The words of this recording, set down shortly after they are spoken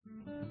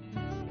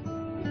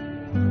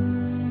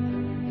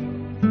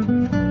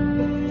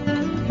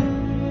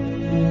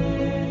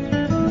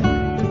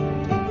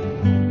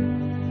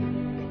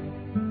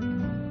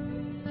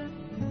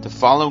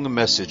following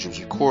message was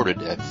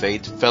recorded at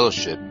Faith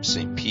Fellowship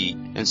St. Pete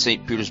in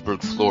St.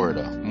 Petersburg,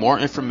 Florida. More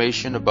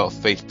information about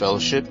Faith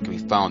Fellowship can be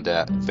found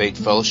at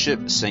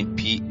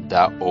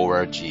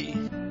faithfellowshipstpete.org.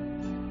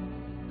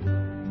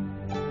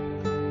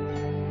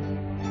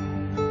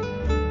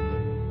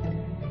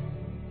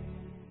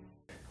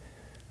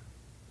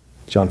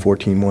 John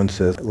 14:1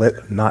 says,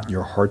 "Let not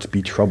your hearts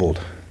be troubled."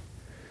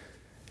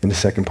 In the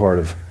second part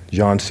of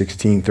John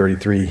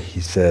 16:33, he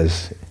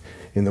says,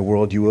 "In the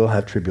world you will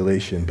have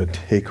tribulation, but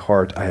take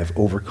heart, I have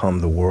overcome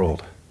the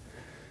world."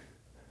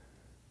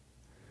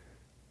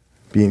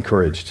 Be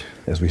encouraged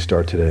as we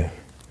start today.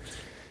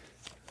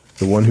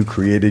 The one who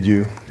created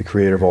you, the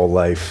creator of all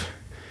life,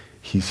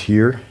 he's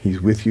here,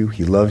 he's with you,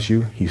 he loves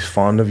you, he's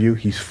fond of you,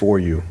 he's for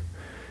you.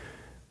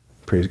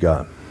 Praise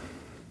God.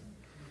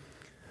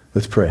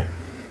 Let's pray.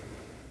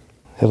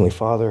 Heavenly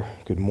Father,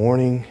 good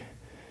morning.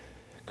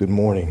 Good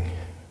morning.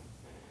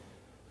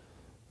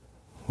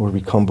 Lord,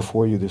 we come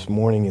before you this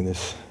morning in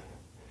this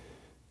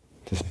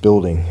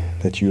building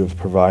that you have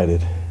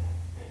provided.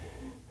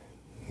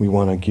 We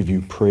want to give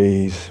you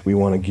praise. We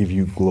want to give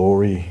you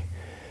glory.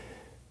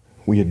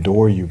 We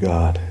adore you,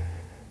 God.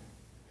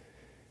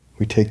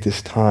 We take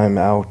this time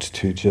out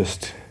to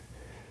just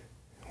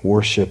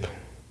worship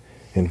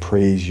and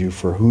praise you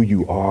for who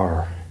you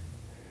are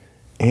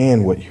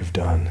and what you've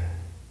done.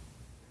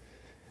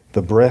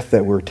 The breath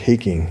that we're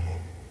taking,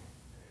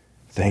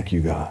 thank you,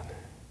 God.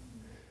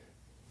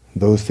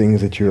 Those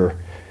things that you're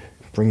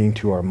bringing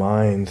to our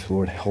minds,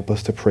 Lord, help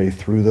us to pray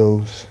through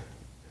those.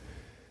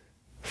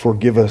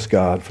 Forgive us,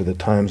 God, for the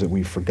times that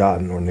we've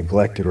forgotten or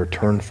neglected or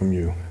turned from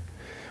you,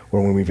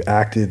 or when we've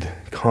acted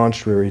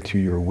contrary to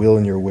your will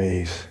and your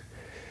ways.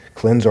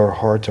 Cleanse our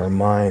hearts, our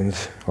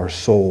minds, our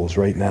souls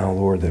right now,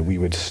 Lord, that we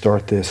would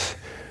start this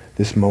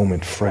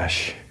moment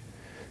fresh,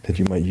 that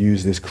you might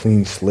use this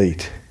clean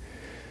slate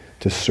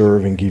to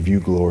serve and give you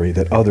glory,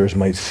 that others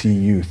might see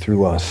you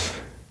through us.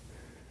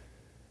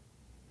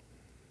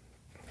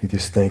 We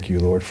just thank you,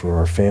 Lord, for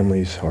our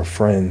families, our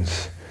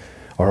friends,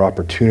 our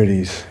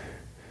opportunities,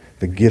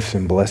 the gifts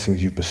and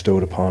blessings you've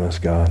bestowed upon us,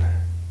 God.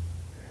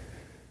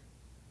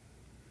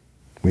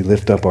 We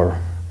lift up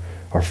our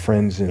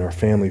friends and our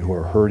family who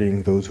are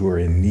hurting, those who are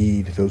in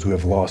need, those who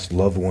have lost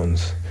loved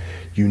ones.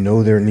 You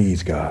know their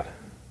needs, God.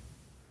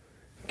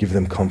 Give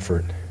them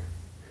comfort.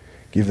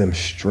 Give them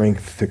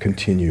strength to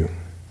continue.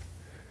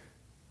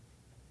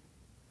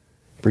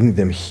 Bring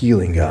them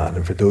healing, God,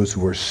 and for those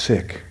who are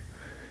sick,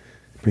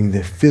 bring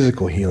them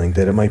physical healing,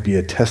 that it might be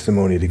a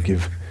testimony to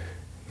give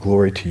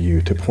glory to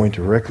you, to point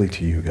directly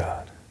to you,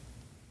 God.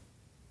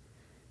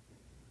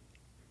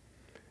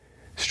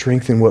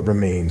 Strengthen what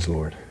remains,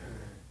 Lord.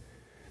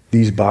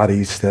 These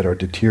bodies that are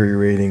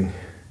deteriorating,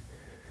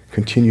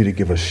 continue to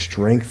give us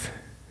strength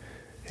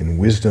and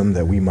wisdom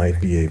that we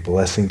might be a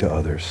blessing to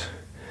others,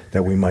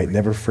 that we might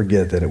never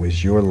forget that it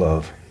was your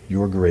love,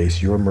 your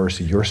grace, your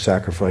mercy, your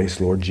sacrifice,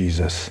 Lord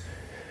Jesus,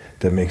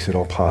 that makes it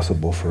all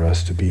possible for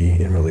us to be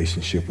in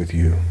relationship with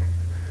you.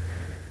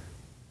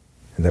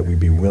 And that we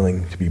be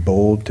willing to be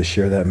bold to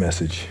share that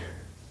message.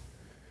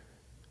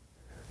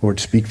 Lord,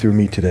 speak through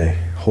me today.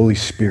 Holy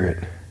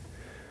Spirit,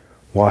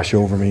 wash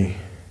over me,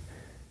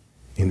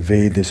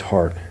 invade this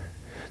heart,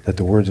 that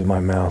the words of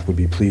my mouth would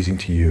be pleasing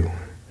to you,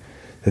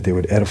 that they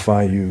would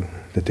edify you,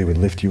 that they would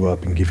lift you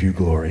up and give you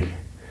glory.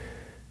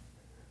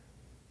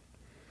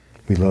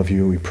 We love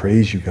you. We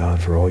praise you,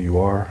 God, for all you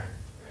are.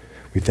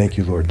 We thank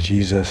you, Lord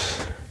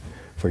Jesus,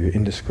 for your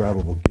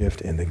indescribable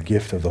gift and the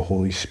gift of the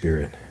Holy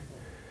Spirit.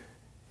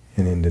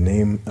 And in the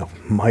name of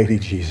mighty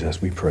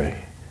Jesus, we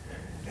pray.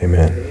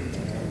 Amen.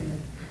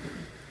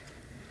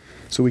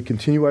 So we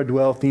continue our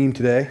dwell theme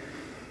today.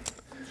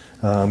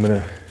 I'm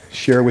going to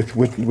share with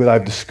what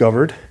I've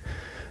discovered.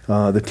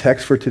 The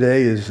text for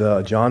today is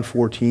John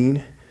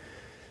 14.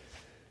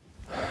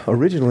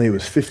 Originally, it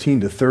was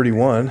 15 to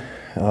 31.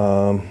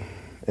 And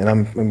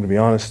I'm going to be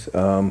honest,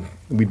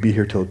 we'd be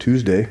here till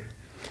Tuesday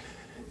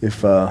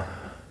if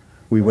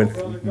we went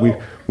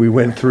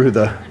through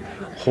the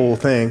whole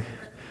thing.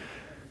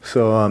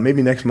 So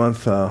maybe next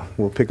month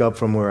we'll pick up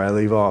from where I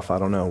leave off. I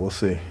don't know. We'll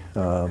see.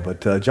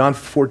 But John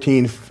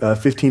 14,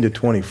 15 to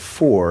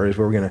 24 is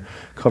what we're going to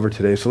cover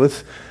today. So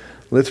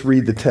let's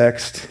read the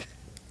text.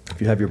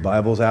 If you have your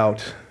Bibles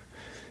out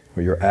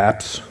or your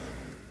apps,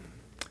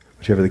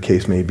 whichever the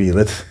case may be,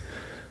 let's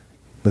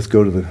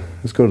go to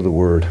the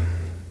Word.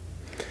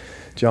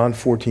 John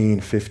 14,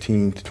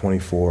 15 to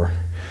 24.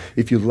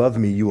 "If you love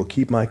me, you will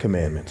keep my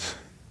commandments.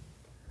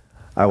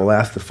 I will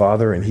ask the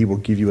Father, and he will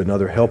give you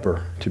another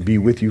helper to be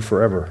with you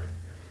forever.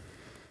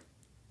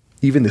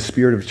 Even the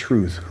Spirit of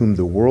truth, whom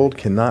the world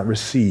cannot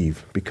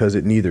receive, because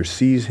it neither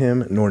sees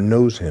him nor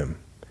knows him.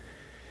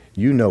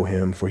 You know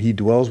him, for he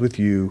dwells with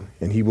you,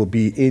 and he will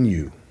be in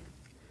you.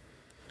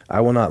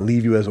 I will not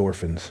leave you as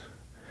orphans.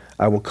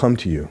 I will come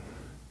to you.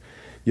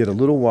 Yet a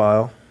little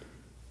while,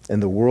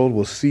 and the world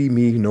will see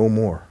me no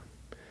more.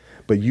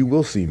 But you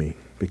will see me,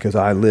 because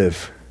I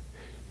live.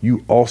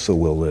 You also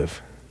will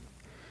live.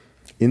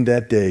 In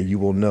that day you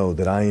will know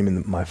that I am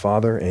in my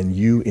Father, and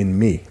you in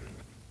me,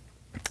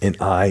 and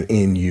I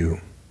in you.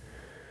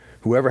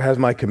 Whoever has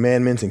my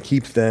commandments and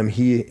keeps them,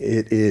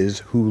 it is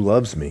who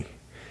loves me.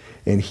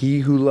 And he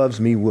who loves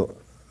me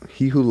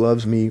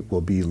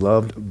will be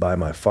loved by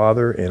my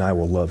Father, and I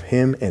will love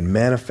him and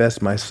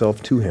manifest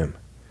myself to him.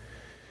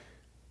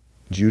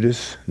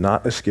 Judas,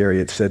 not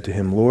Iscariot, said to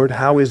him, Lord,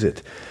 how is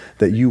it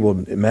that you will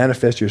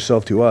manifest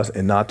yourself to us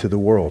and not to the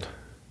world?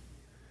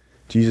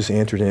 Jesus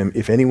answered him,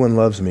 if anyone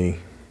loves me,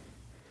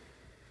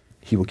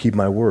 he will keep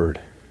my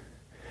word,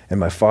 and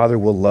my Father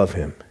will love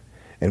him,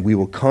 and we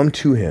will come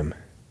to him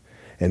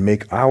and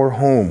make our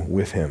home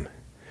with him.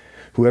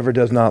 Whoever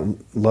does not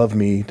love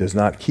me does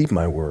not keep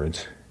my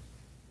words,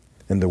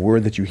 and the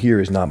word that you hear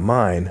is not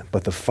mine,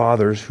 but the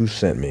Father's who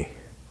sent me.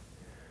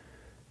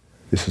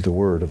 This is the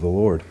word of the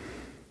Lord.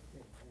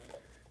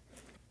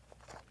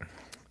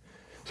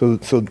 So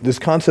this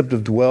concept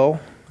of dwell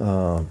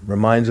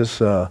reminds us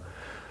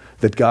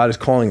that God is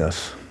calling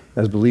us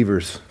as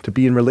believers to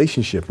be in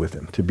relationship with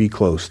him, to be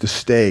close, to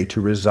stay, to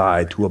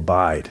reside, to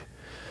abide,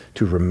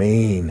 to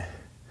remain.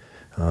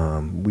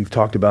 We've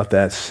talked about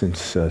that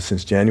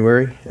since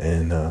January,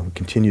 and we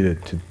continue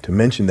to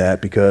mention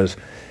that because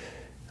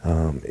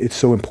it's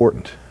so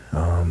important.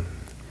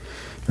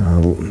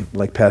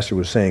 Like Pastor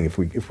was saying,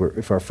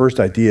 if our first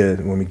idea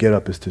when we get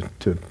up is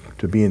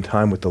to be in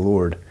time with the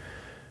Lord,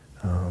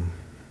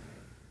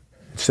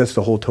 it sets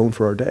the whole tone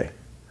for our day.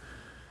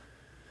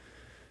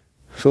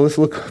 So let's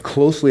look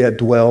closely at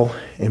dwell,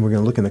 and we're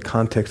going to look in the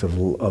context of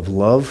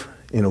love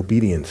and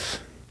obedience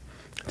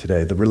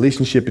today. The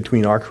relationship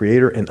between our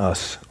Creator and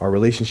us, our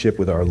relationship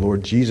with our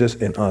Lord Jesus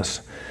and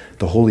us,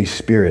 the Holy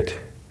Spirit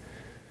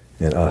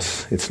and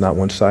us. It's not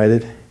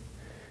one-sided.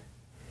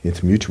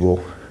 It's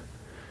mutual.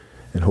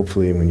 And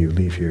hopefully when you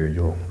leave here,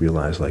 you'll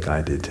realize, like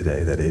I did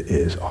today, that it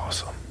is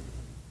awesome.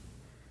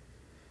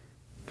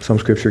 Some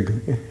scripture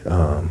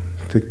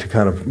to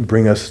kind of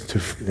bring us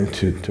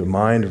to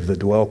mind of the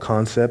dwell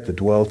concept, the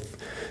dwell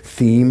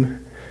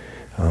theme.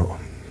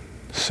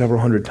 Several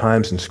hundred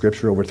times in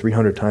Scripture, over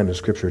 300 times in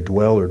Scripture,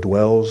 dwell or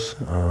dwells.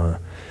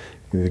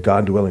 Either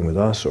God dwelling with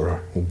us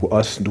or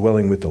us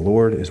dwelling with the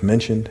Lord is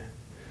mentioned.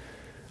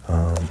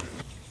 I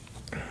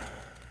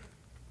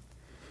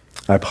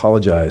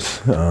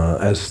apologize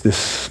as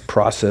this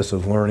process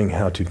of learning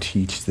how to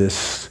teach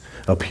this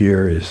up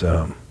here is,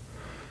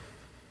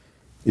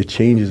 it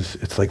changes,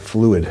 it's like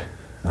fluid.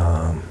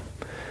 And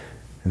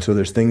so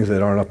there's things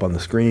that aren't up on the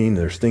screen,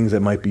 there's things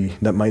that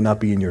might not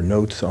be in your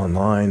notes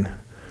online.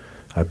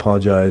 I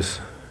apologize,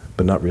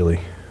 but not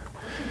really.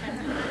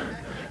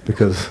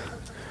 because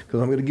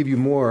I'm going to give you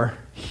more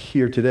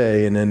here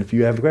today, and then if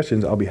you have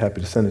questions, I'll be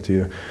happy to send it to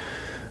you.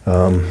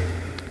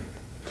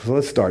 So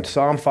let's start.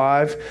 Psalm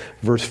 5,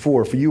 verse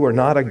 4. For you are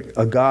not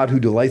a God who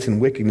delights in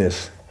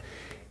wickedness.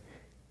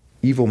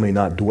 Evil may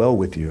not dwell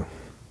with you.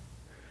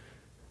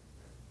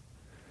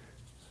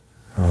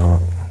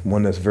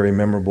 One that's very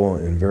memorable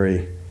and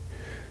very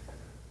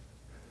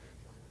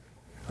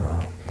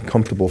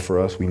comfortable for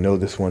us. We know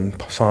this one,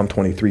 Psalm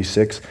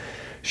 23:6.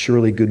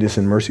 Surely goodness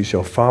and mercy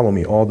shall follow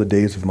me all the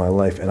days of my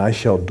life, and I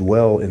shall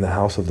dwell in the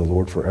house of the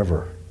Lord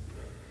forever.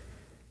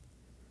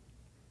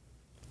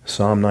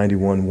 Psalm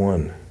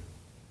 91:1.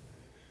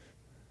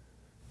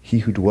 He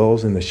who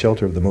dwells in the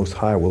shelter of the Most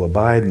High will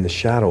abide in the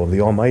shadow of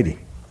the Almighty.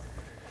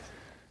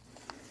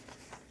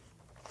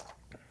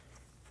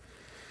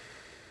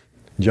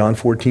 John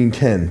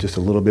 14:10, just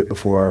a little bit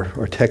before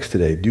our text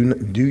today. Do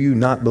you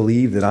not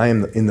believe that I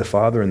am in the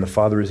Father and the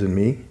Father is in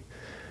me?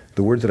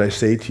 The words that I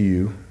say to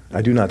you,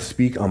 I do not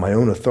speak on my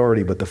own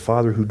authority, but the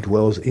Father who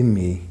dwells in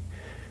me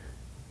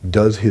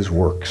does his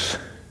works.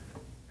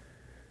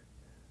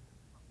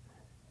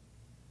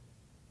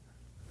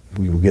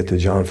 We will get to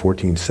John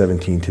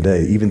 14:17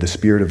 today. Even the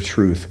Spirit of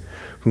truth,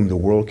 whom the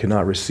world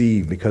cannot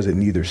receive because it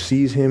neither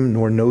sees him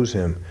nor knows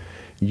him.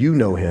 You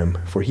know him,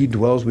 for he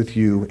dwells with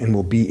you and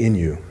will be in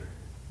you.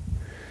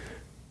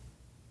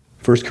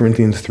 1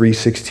 Corinthians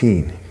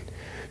 3:16.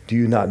 Do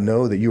you not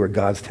know that you are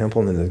God's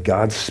temple and that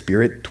God's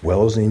Spirit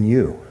dwells in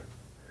you?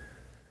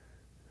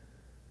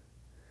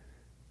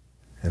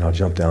 And I'll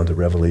jump down to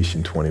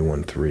Revelation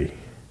 21:3,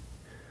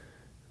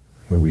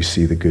 where we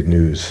see the good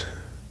news,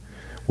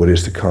 what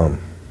is to come,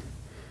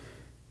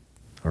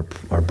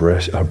 our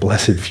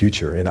blessed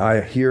future. And I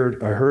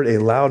heard a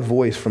loud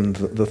voice from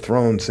the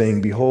throne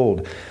saying,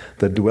 behold,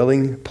 the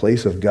dwelling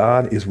place of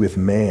God is with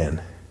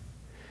man.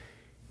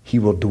 He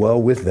will dwell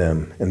with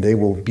them, and they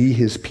will be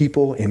his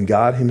people, and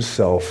God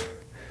himself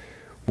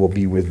will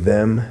be with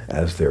them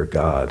as their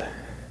God.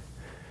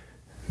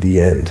 The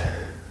end.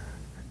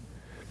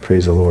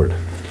 Praise the Lord.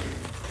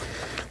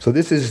 So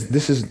this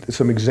is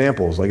some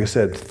examples. Like I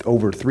said,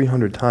 over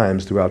 300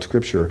 times throughout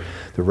Scripture,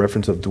 the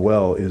reference of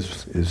dwell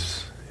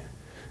is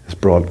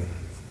brought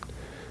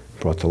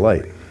to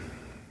light.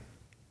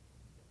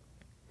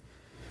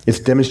 It's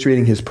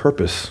demonstrating his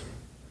purpose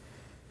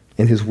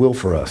and his will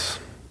for us.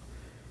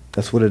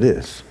 That's what it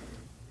is.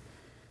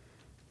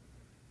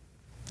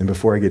 And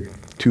before I get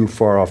too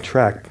far off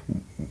track,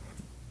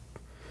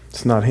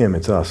 it's not him,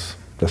 it's us.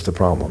 That's the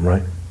problem,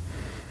 right?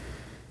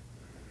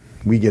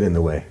 We get in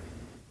the way.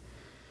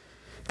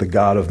 The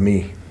God of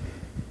me.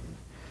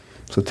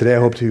 So today I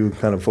hope to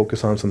kind of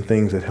focus on some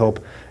things that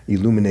help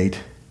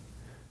illuminate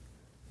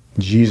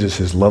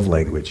Jesus' love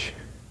language.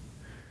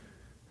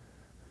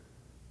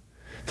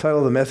 The title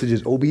of the message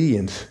is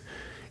Obedience.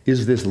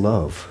 Is this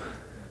love?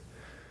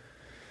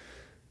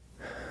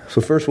 So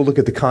first we'll look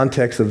at the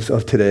context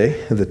of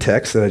today, the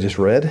text that I just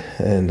read,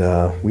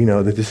 and we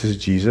know that this is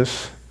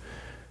Jesus.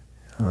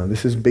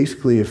 This is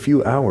basically a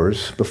few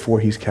hours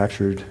before he's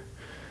captured,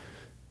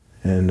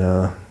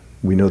 and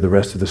we know the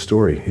rest of the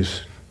story,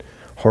 his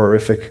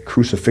horrific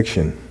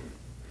crucifixion.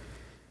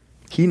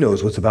 He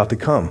knows what's about to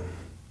come.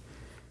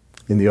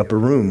 In the upper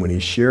room when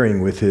he's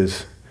sharing with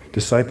his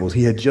disciples,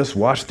 he had just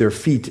washed their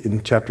feet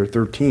in chapter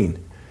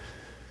 13.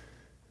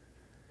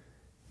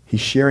 He's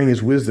sharing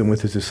his wisdom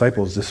with his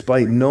disciples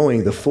despite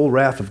knowing the full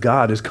wrath of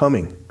God is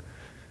coming.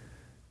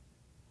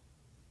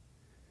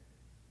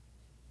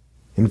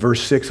 In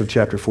verse 6 of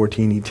chapter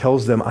 14, he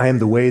tells them, I am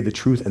the way, the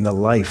truth, and the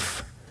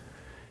life.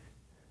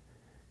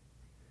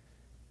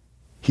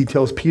 He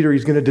tells Peter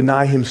he's going to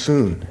deny him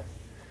soon.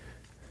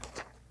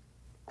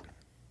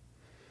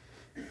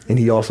 And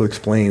he also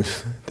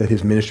explains that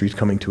his ministry is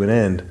coming to an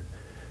end,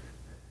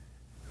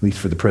 at least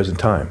for the present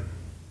time.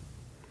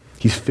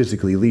 He's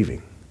physically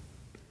leaving.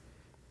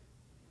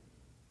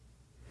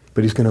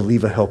 But he's going to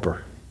leave a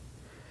helper,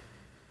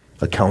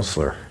 a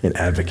counselor, an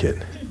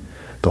advocate,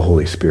 the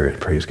Holy Spirit.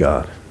 Praise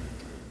God.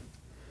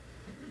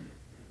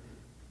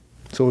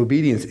 So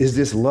obedience, is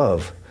this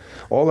love?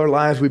 All our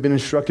lives we've been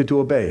instructed to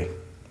obey,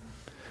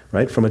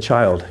 right? From a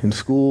child, in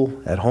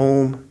school, at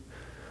home,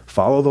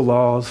 follow the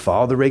laws,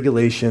 follow the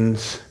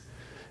regulations.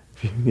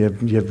 You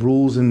have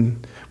rules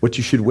and what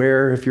you should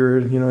wear if you're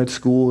at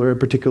school or a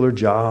particular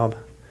job.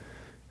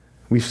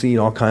 We've seen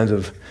all kinds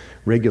of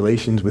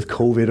regulations with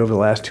COVID over the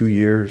last 2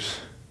 years.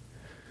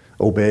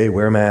 Obey,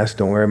 wear a mask,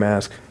 don't wear a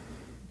mask.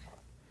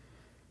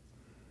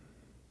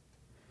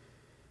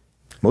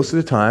 Most of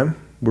the time,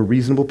 we're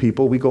reasonable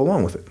people, we go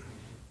along with it.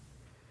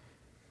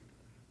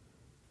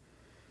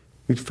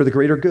 It's for the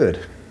greater good.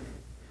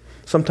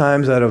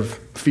 Sometimes out of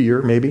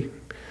fear, maybe,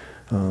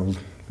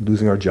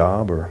 losing our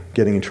job or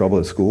getting in trouble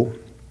at school.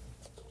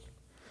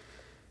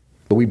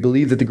 But we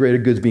believe that the greater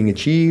good is being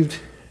achieved,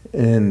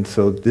 and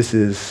so this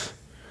is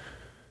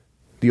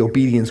the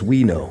obedience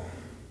we know,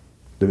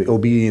 the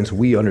obedience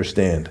we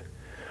understand,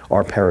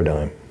 our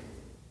paradigm.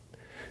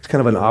 It's kind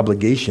of an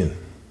obligation,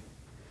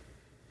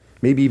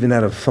 maybe even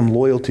out of some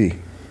loyalty.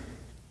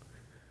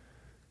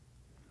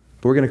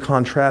 But we're going to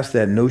contrast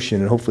that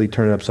notion and hopefully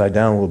turn it upside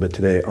down a little bit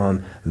today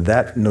on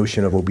that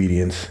notion of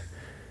obedience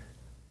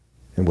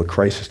and what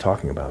Christ is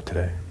talking about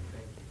today.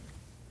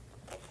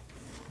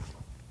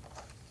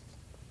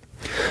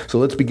 So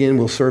let's begin.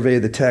 We'll survey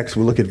the text.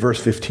 We'll look at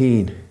verse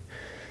 15.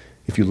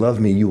 If you love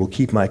me, you will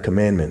keep my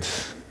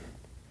commandments.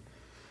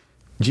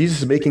 Jesus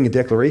is making a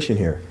declaration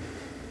here.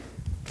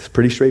 It's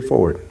pretty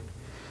straightforward.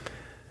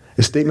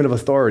 A statement of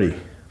authority,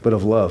 but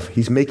of love.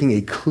 He's making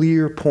a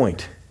clear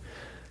point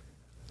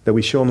that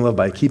we show him love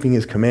by keeping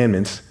his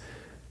commandments.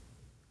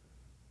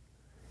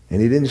 And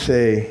he didn't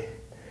say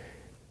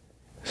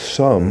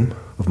some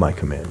of my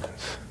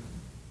commandments,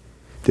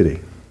 did he?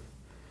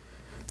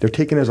 They're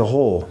taken as a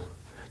whole.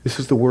 This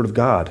is the word of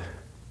God.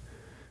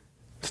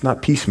 It's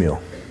not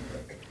piecemeal.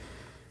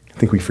 I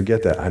think we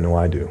forget that. I know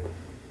I do.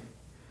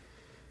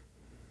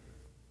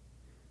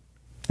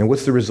 And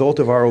what's the result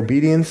of our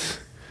obedience?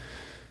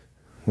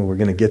 Well, we're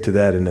going to get to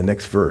that in the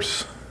next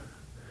verse.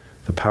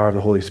 The power of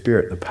the Holy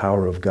Spirit, the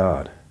power of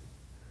God.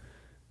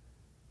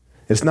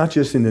 It's not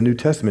just in the New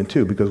Testament,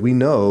 too, because we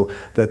know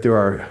that there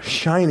are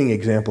shining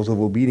examples of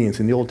obedience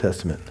in the Old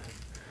Testament.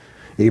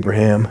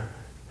 Abraham,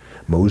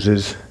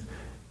 Moses,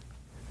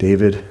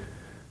 David.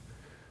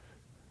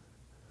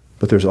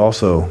 But there's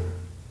also,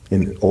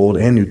 in Old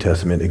and New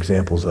Testament,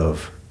 examples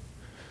of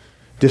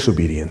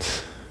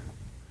disobedience.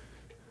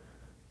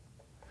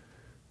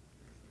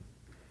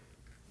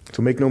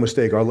 So make no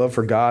mistake, our love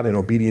for God and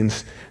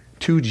obedience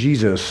to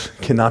Jesus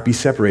cannot be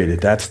separated.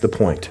 That's the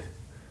point.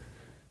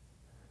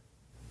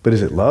 But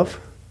is it love?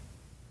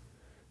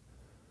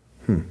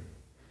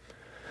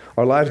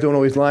 Our lives don't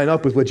always line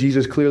up with what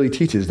Jesus clearly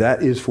teaches.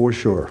 That is for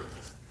sure.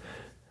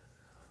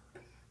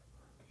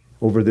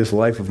 Over this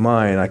life of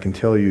mine, I can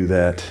tell you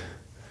that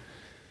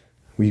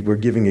we were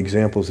giving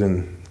examples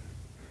in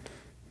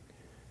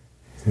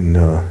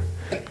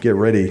Get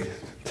Ready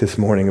this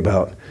morning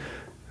about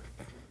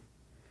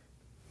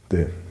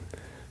the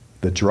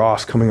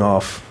dross coming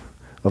off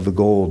of the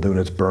gold when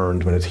it's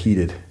burned, when it's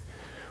heated,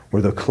 or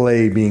the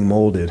clay being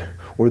molded,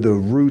 or the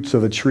roots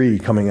of a tree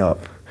coming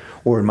up,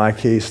 or in my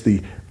case,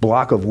 the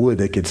block of wood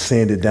that gets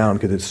sanded down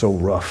because it's so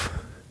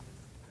rough.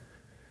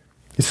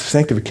 It's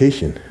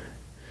sanctification.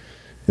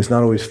 It's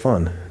not always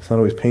fun. It's not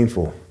always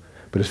painful,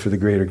 but it's for the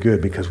greater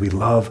good because we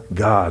love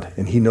God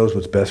and He knows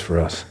what's best for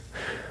us.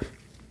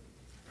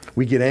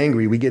 We get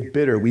angry, we get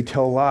bitter, we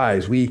tell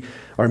lies, we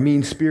are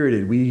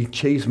mean-spirited, we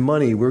chase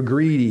money, we're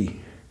greedy.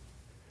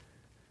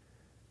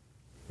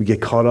 We get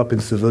caught up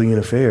in civilian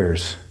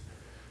affairs.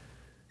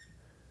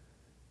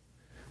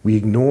 We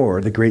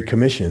ignore the Great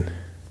Commission.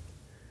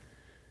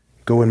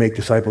 Go and make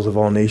disciples of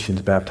all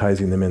nations,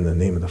 baptizing them in the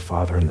name of the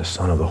Father and the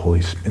Son and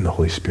the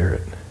Holy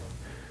Spirit.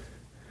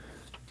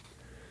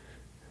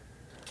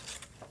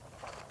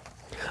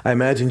 I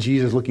imagine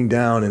Jesus looking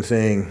down and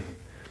saying,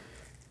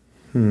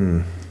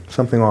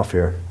 something off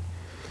here.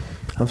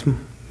 He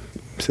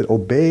said,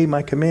 obey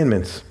my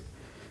commandments.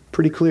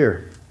 Pretty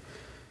clear.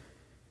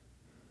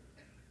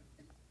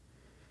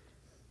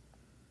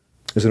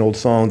 There's an old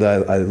song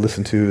that I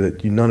listened to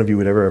that none of you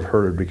would ever have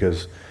heard,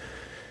 because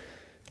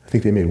I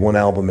think they made one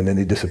album and then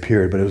they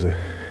disappeared, but it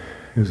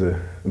was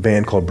a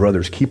band called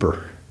Brothers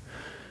Keeper.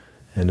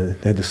 And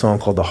they had the song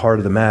called The Heart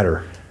of the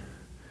Matter.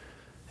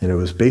 And it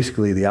was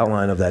basically, the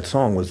outline of that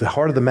song was, the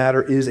heart of the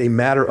matter is a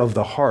matter of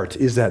the heart.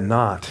 Is that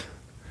not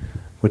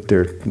what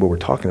we're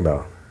talking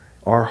about?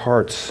 Our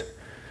heart's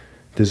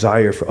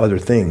desire for other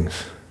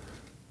things.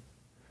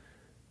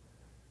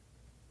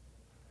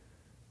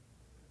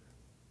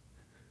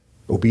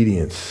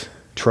 Obedience,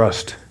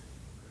 trust.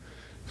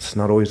 It's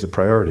not always the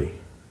priority.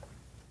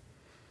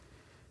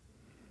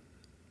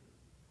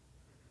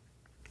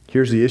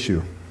 Here's the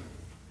issue.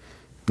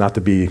 Not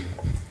to be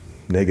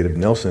negative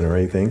Nelson or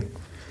anything.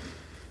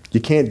 You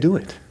can't do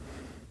it.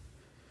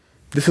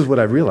 This is what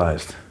I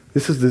realized.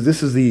 This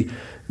is the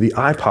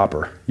eye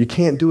popper. You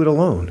can't do it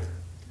alone.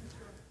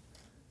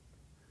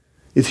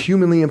 It's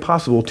humanly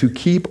impossible to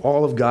keep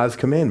all of God's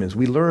commandments.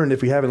 We learned,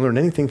 if we haven't learned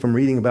anything from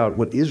reading about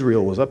what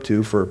Israel was up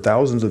to for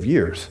thousands of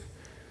years,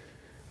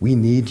 we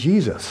need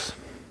Jesus.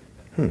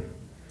 Which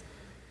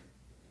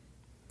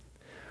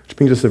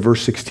brings us to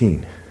verse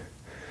 16.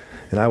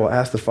 And I will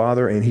ask the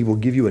Father, and he will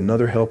give you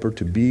another helper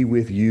to be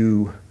with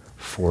you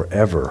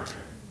forever.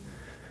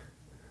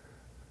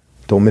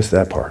 Don't miss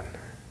that part.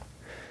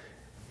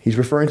 He's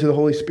referring to the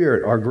Holy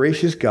Spirit. Our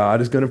gracious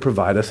God is going to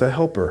provide us a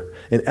helper,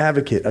 an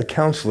advocate, a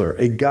counselor,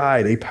 a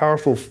guide, a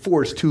powerful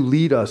force to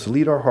lead us,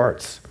 lead our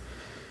hearts.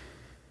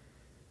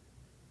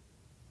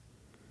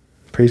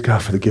 Praise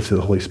God for the gift of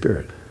the Holy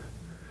Spirit.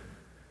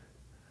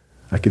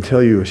 I can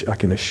tell you, I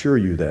can assure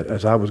you that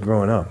as I was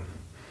growing up,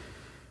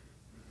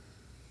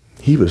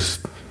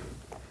 the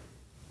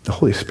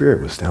Holy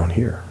Spirit was down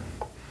here.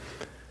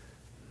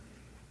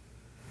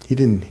 He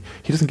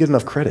doesn't get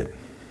enough credit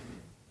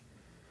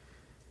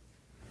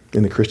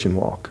in the Christian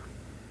walk,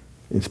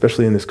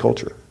 especially in this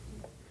culture.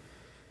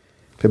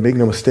 But make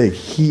no mistake,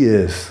 he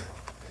is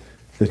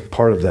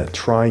part of that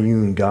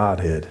triune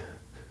Godhead.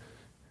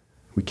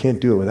 We can't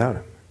do it without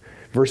him.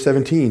 Verse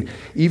 17,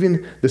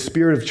 even the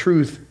Spirit of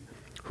truth,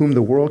 whom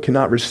the world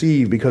cannot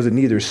receive because it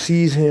neither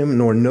sees him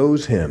nor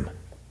knows him.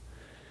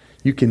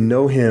 You can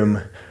know him,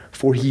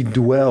 for he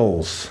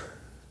dwells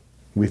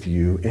with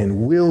you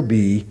and will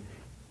be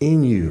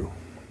in you.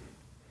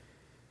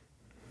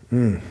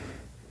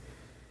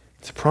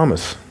 It's a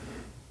promise.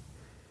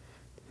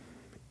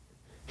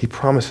 He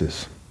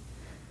promises.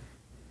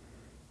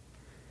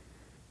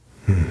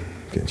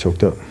 Getting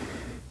choked up.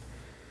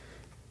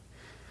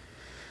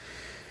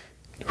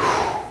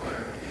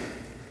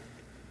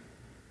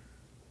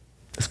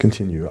 Let's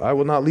continue. I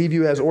will not leave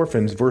you as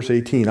orphans, verse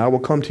 18. I will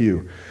come to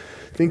you.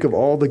 Think of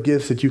all the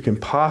gifts that you can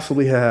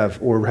possibly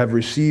have or have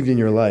received in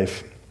your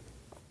life.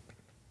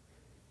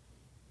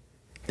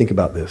 Think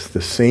about this.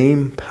 The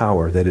same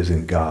power that is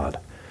in God,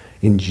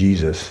 in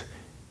Jesus,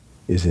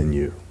 is in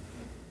you.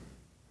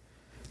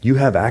 You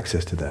have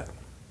access to that.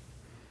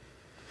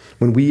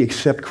 When we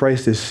accept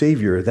Christ as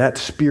Savior, that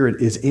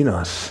Spirit is in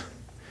us.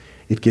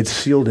 It gets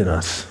sealed in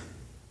us.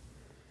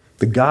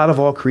 The God of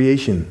all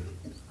creation,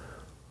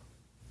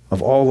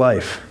 of all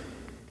life,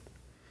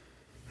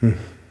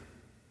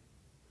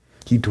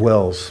 he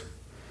dwells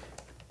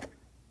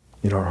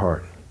in our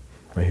heart,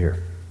 right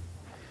here.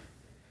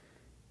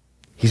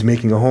 He's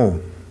making a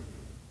home.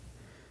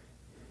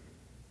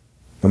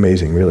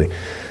 Amazing, really.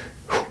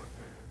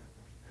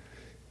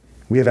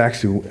 We have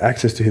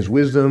access to his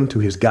wisdom, to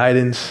his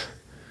guidance.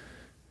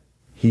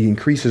 He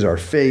increases our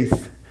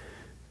faith,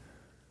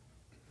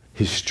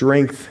 his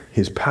strength,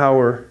 his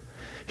power,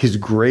 his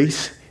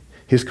grace,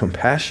 his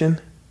compassion.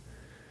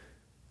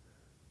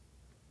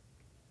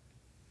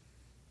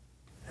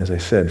 As I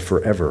said,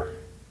 forever.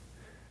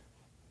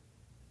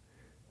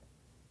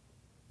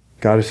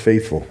 God is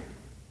faithful.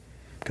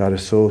 God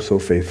is so, so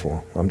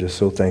faithful. I'm just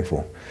so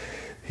thankful.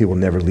 He will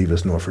never leave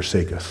us nor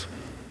forsake us.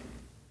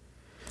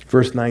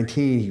 Verse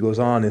 19, he goes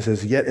on and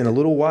says, yet in a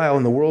little while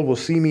and the world will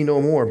see me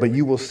no more, but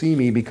you will see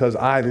me because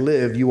I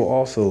live, you will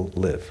also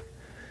live.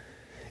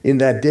 In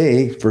that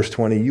day, verse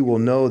 20, you will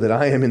know that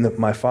I am in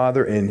my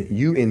Father and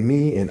you in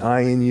me and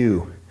I in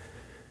you.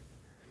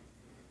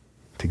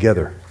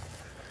 Together.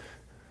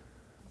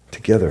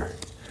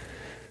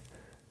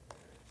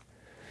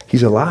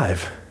 He's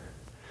alive.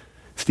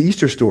 It's the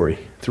Easter story.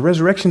 It's a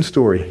resurrection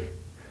story.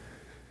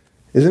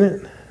 Isn't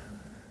it?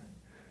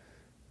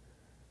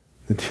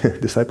 The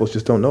disciples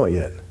just don't know it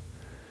yet.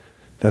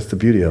 That's the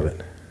beauty of it.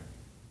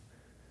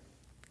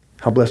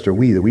 How blessed are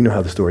we that we know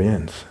how the story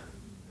ends?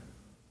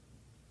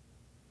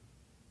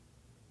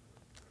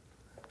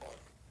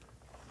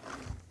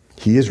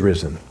 He is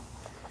risen.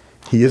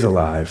 He is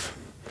alive.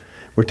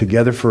 We're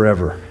together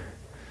forever.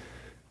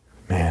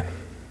 Man,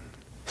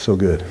 So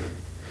good.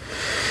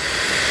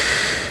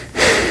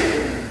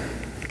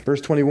 Verse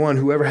 21,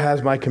 whoever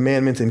has my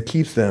commandments and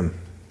keeps them,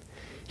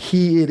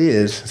 he it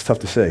is, it's tough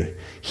to say,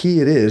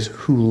 he it is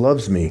who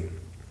loves me.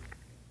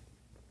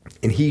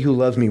 And he who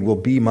loves me will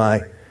be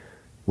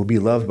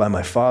loved by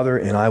my Father,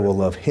 and I will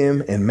love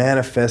him and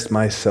manifest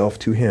myself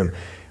to him.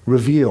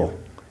 Reveal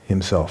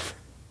himself.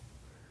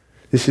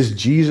 This is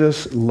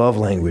Jesus' love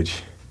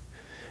language.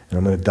 And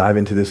I'm going to dive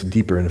into this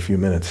deeper in a few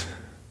minutes.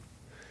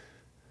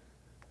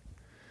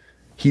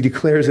 He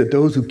declares that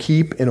those who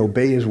keep and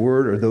obey his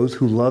word are those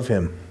who love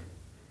him.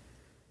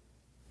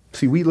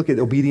 See, we look at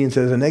obedience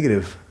as a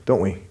negative, don't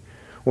we?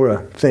 Or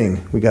a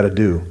thing we got to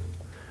do.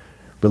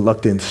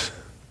 Reluctance.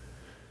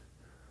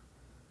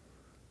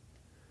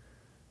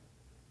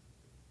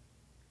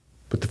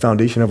 But the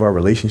foundation of our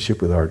relationship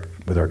with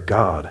our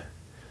God,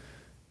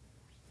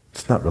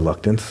 it's not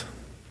reluctance.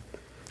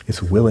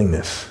 It's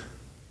willingness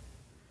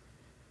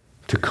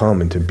to come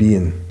and to be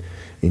in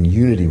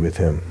unity with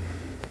him.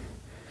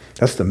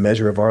 That's the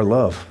measure of our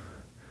love.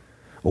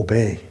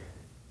 Obey.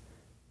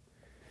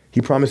 He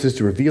promises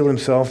to reveal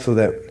himself so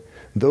that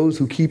those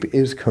who keep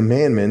his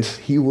commandments,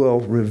 he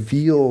will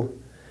reveal.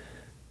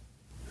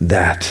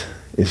 That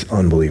is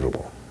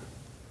unbelievable.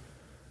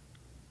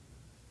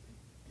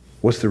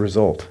 What's the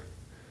result?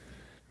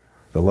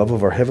 The love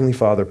of our Heavenly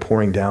Father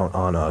pouring down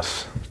on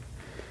us.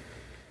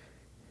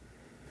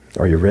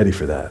 Are you ready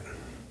for that?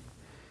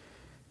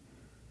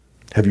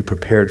 Have you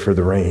prepared for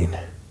the rain?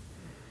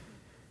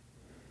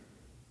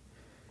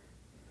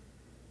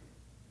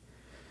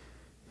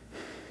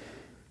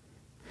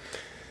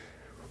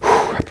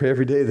 I pray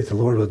every day that the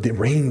Lord will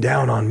rain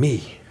down on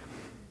me.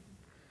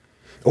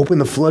 Open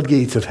the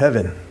floodgates of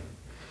heaven.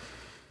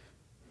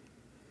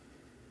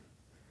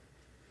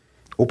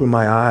 Open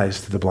my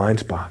eyes to the blind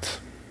spots,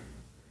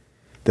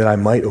 that I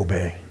might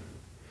obey.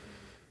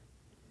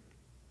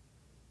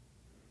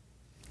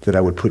 That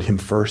I would put him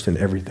first in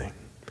everything.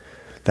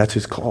 That's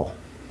his call.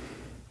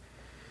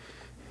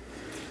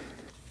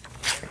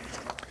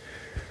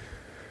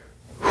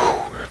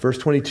 Verse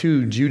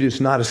 22,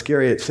 Judas, not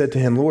Iscariot, said to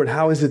him, Lord,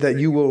 how is it that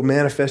you will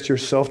manifest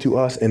yourself to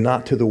us and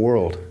not to the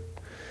world?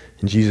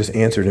 And Jesus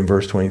answered in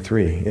verse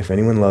 23, if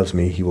anyone loves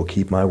me, he will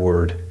keep my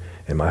word,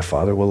 and my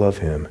Father will love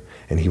him,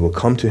 and he will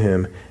come to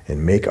him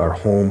and make our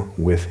home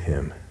with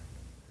him.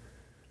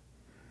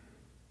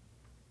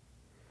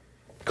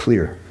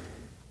 Clear.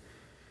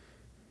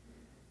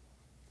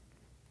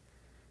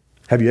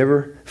 Have you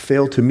ever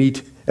failed to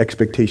meet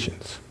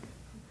expectations?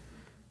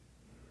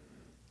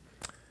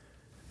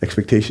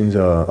 Expectations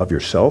of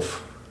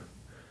yourself,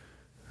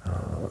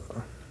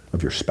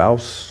 of your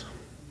spouse,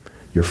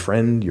 your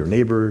friend, your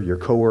neighbor, your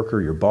coworker,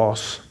 your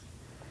boss,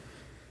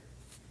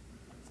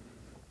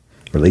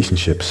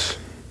 relationships.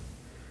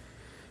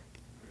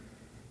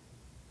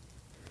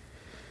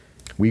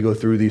 We go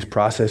through these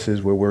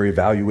processes where we're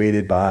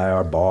evaluated by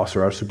our boss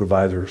or our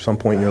supervisor at some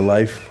point in your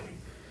life.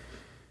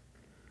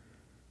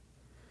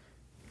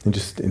 And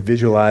just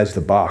visualize the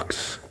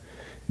box.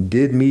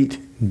 Did meet,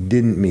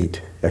 didn't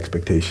meet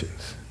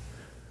expectations.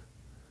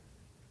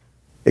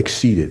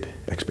 Exceeded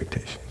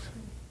expectations.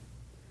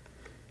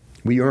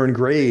 We earn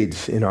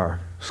grades in our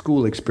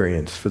school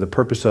experience for the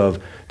purpose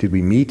of, did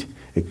we meet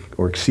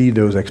or exceed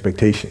those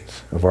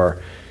expectations of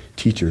our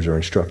teachers or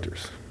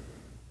instructors?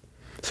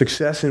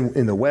 Success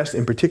in the West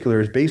in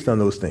particular is based on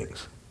those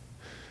things.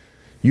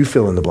 You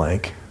fill in the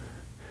blank.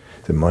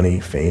 The money,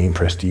 fame,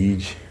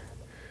 prestige,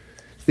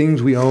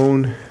 things we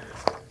own,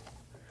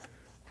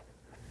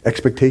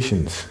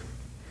 expectations.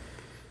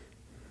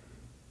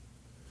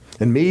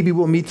 And maybe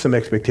we'll meet some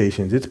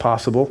expectations. It's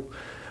possible.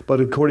 But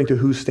according to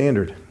whose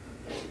standard?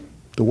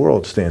 The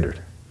world's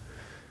standard.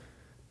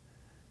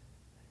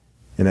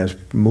 And as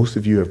most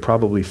of you have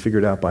probably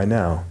figured out by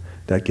now,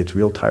 that gets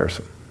real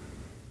tiresome.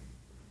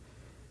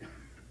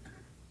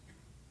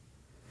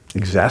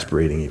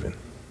 Exasperating even.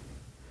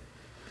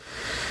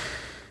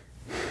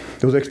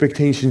 Those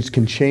expectations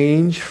can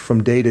change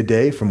from day to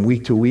day, from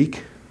week to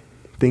week.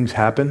 Things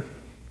happen.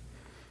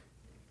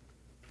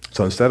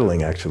 It's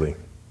unsettling, actually.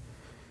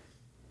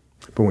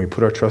 But when we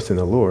put our trust in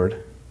the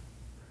Lord,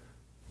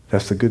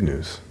 that's the good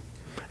news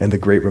and the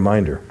great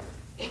reminder.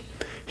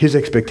 His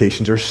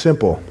expectations are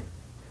simple.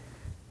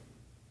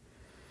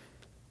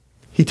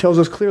 He tells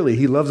us clearly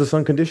he loves us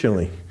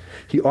unconditionally.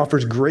 He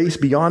offers grace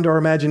beyond our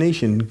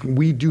imagination.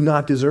 We do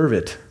not deserve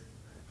it,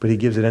 but he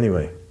gives it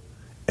anyway,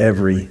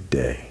 every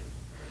day.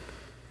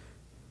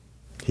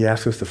 He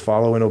asks us to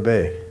follow and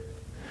obey.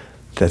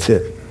 That's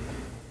it.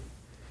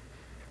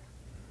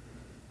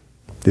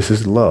 This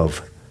is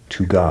love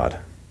to God.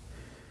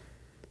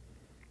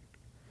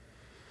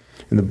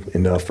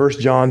 In 1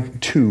 John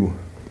 2,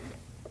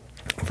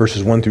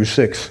 verses 1 through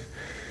 6,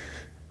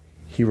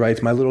 he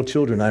writes, my little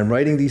children, I am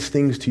writing these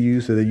things to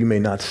you so that you may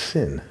not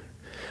sin.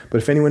 But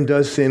if anyone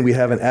does sin, we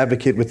have an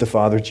advocate with the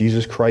Father,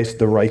 Jesus Christ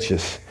the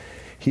righteous.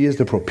 He is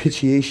the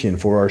propitiation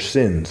for our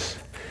sins,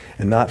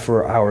 and not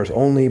for ours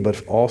only,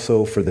 but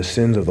also for the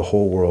sins of the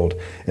whole world.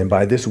 And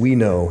by this we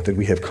know that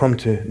we have come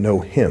to know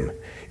him,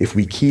 if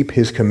we keep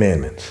his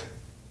commandments.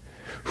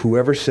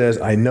 Whoever says,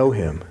 I know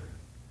him,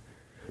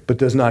 but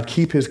does not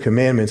keep his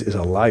commandments is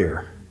a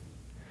liar,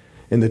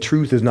 and the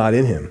truth is not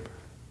in him.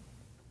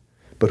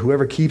 But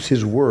whoever keeps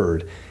his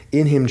word,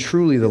 in him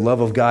truly the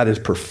love of God is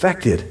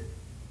perfected.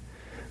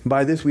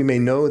 By this we may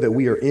know that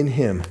we are in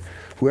him.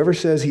 Whoever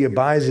says he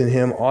abides in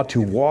him ought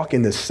to walk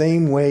in the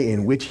same way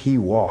in which he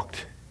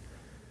walked.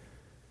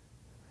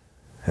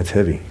 That's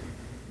heavy.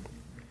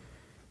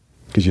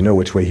 Because you know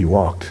which way he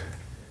walked.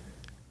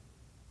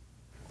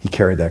 He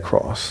carried that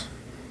cross.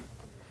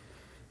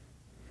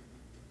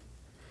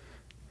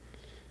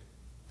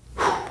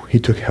 He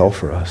took hell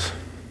for us.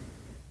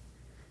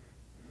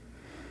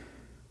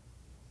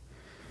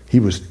 He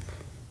was,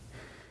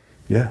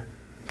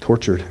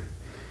 tortured.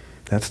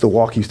 That's the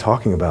walk he's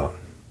talking about.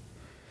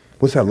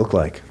 What's that look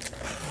like?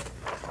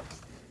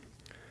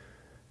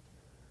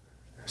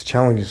 It's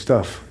challenging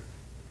stuff,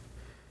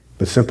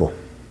 but simple.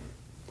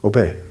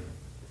 Obey.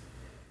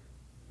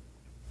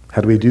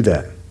 How do we do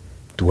that?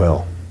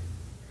 Dwell.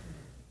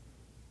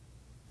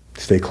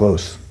 Stay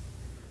close.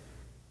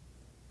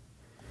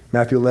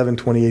 Matthew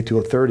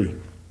 11:28-30.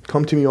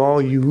 Come to me,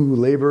 all you who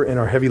labor and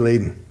are heavy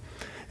laden,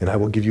 and I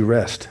will give you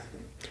rest.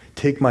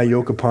 Take my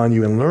yoke upon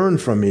you and learn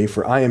from me,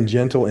 for I am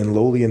gentle and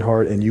lowly in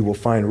heart, and you will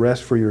find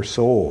rest for your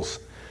souls.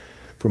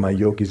 For my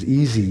yoke is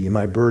easy and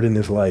my burden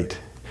is light.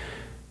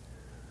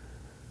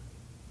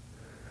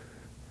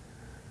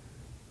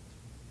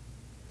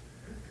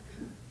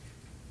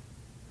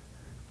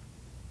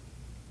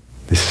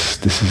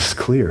 This is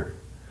clear.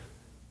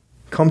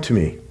 Come to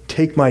me.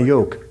 Take my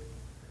yoke.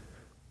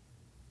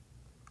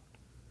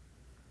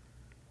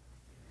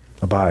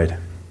 Abide.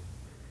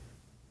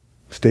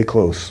 Stay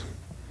close.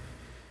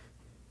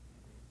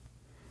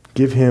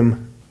 Give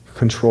him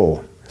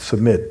control.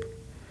 Submit.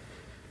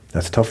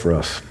 That's tough for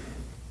us.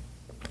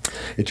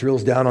 It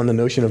drills down on the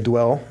notion of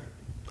dwell,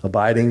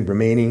 abiding,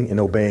 remaining, and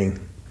obeying.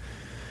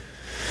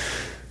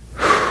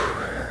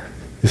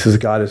 This is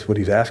God, is what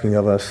he's asking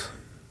of us.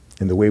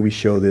 And the way we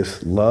show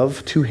this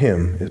love to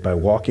him is by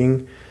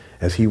walking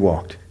as he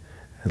walked,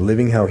 and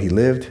living how he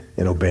lived,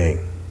 and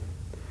obeying.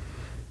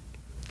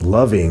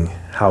 Loving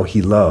how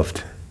he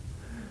loved.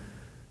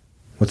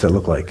 What's that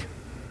look like?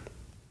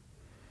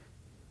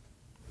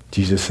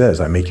 Jesus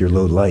says, I make your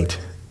load light.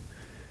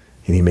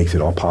 And he makes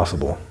it all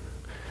possible.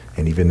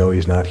 And even though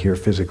he's not here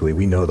physically,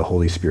 we know the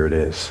Holy Spirit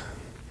is.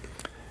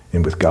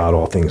 And with God,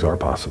 all things are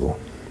possible.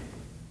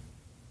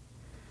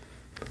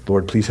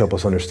 Lord, please help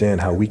us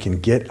understand how we can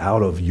get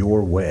out of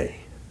your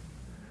way.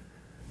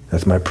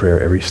 That's my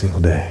prayer every single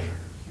day.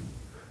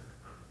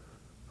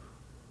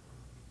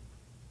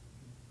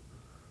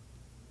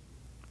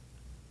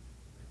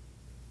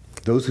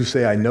 Those who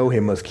say, I know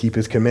him, must keep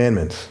his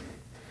commandments.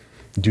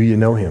 Do you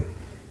know him?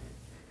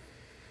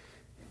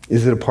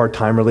 Is it a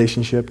part-time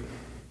relationship?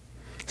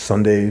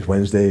 Sundays,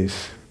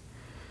 Wednesdays?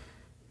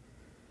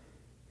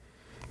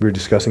 We were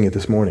discussing it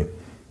this morning.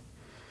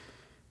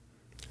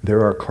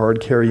 There are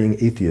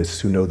card-carrying atheists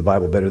who know the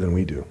Bible better than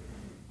we do.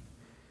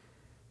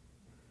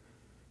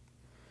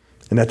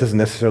 And that doesn't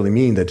necessarily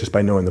mean that just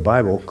by knowing the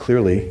Bible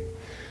clearly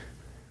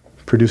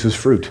produces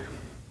fruit.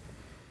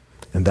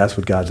 And that's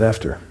what God's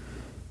after.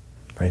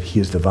 Right?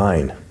 He is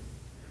divine.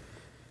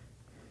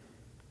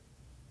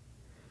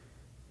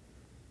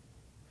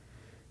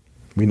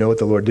 We know what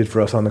the Lord did for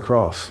us on the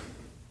cross.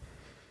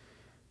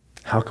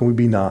 How can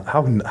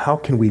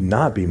we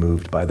not be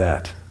moved by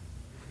that?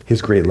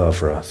 His great love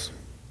for us.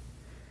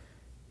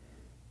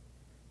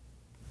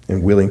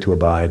 And willing to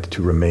abide,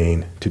 to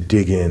remain, to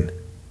dig in.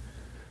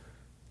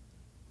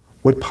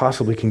 What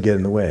possibly can get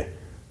in the way?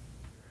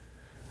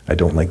 I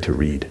don't like to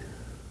read.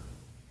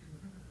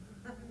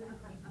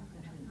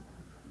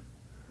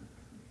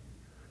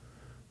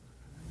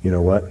 You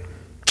know what?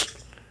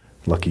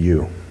 Lucky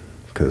you,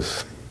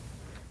 because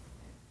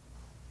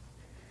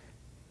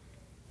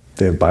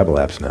they have Bible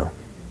apps now.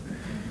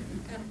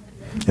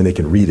 And they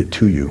can read it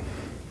to you.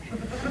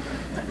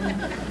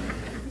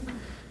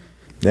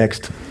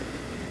 Next.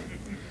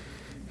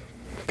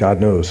 God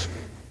knows.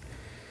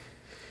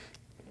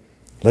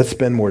 Let's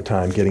spend more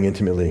time getting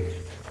intimately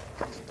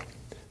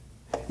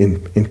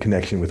in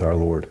connection with our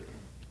Lord.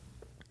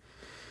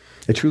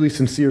 A truly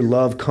sincere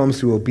love comes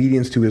through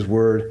obedience to his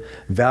word.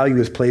 Value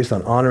is placed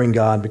on honoring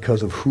God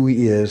because of who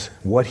he is,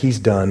 what he's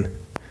done.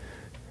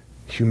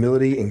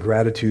 Humility and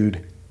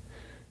gratitude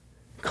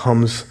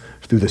comes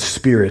through the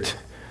Spirit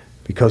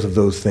because of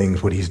those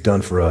things, what he's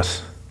done for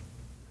us.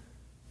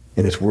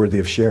 And it's worthy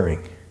of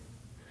sharing.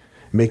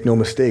 Make no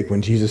mistake,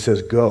 when Jesus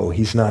says go,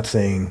 he's not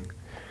saying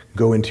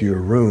go into your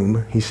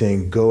room. He's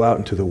saying go out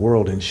into the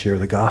world and share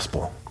the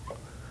gospel.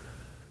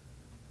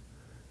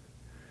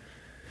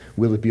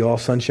 Will it be all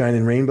sunshine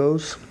and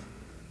rainbows?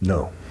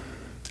 No.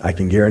 I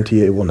can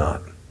guarantee it will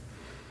not.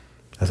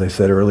 As I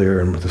said earlier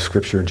in the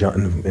scripture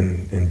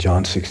in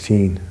John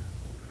 16,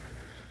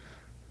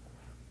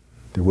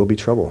 there will be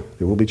trouble.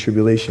 There will be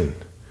tribulation.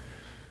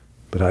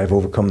 But I have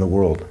overcome the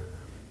world.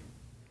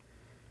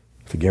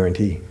 It's a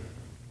guarantee.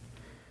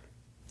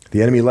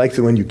 The enemy likes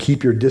it when you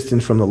keep your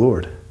distance from the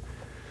Lord.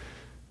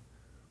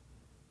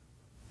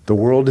 The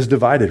world is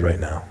divided right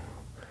now.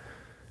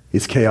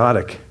 It's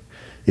chaotic.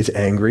 It's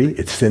angry.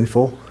 It's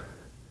sinful.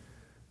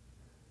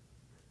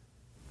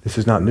 This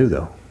is not new,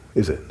 though,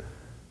 is it?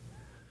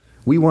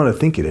 We want to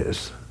think it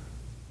is,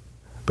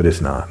 but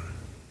it's not.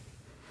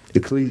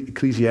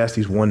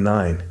 Ecclesiastes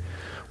 1:9.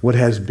 What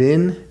has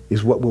been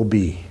is what will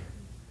be,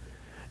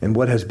 and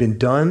what has been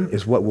done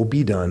is what will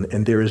be done,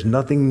 and there is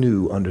nothing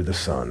new under the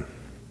sun.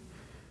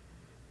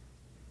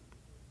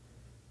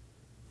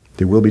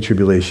 There will be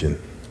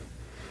tribulation,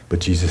 but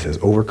Jesus has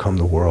overcome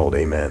the world.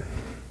 Amen.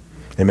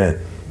 Amen.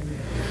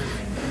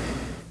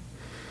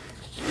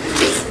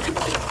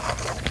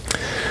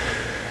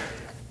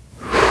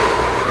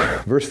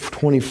 Verse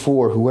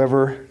 24,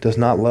 whoever does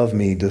not love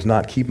me does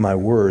not keep my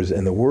words,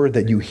 and the word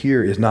that you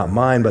hear is not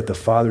mine, but the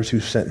Father's who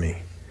sent me.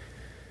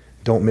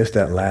 Don't miss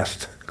that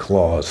last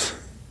clause.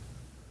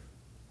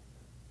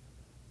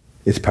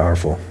 It's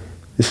powerful.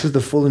 This is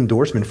the full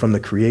endorsement from the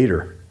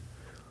Creator.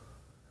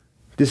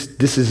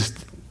 This is,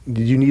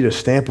 did you need a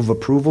stamp of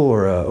approval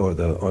or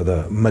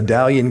the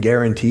medallion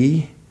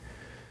guarantee?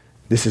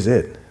 This is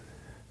it.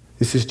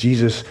 This is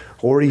Jesus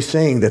already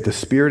saying that the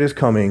Spirit is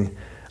coming.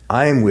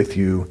 I am with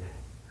you.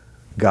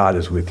 God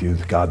is with you,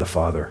 God the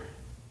Father.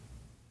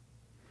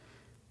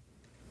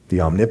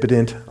 The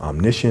omnipotent,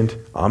 omniscient,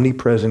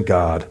 omnipresent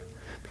God,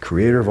 the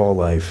creator of all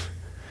life,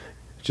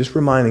 just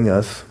reminding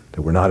us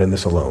that we're not in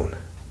this alone.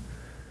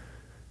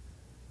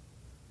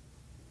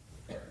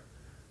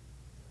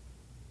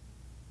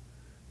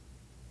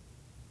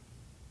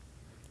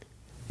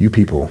 You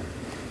people,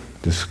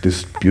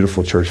 this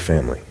beautiful church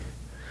family,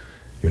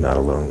 you're not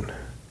alone.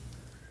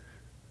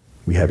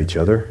 We have each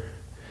other.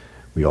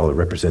 We all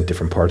represent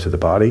different parts of the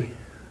body.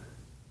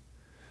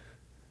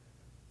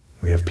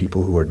 We have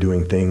people who are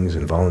doing things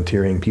and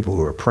volunteering, people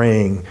who are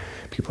praying,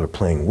 people who are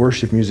playing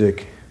worship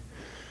music.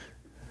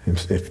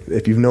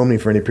 If you've known me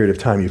for any period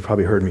of time, you've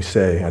probably heard me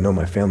say, I know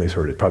my family's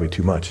heard it probably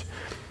too much,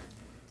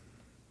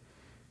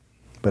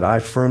 but I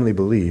firmly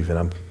believe, and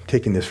I'm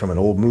taking this from an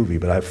old movie,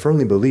 but I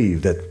firmly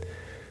believe that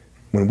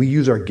when we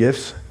use our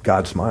gifts,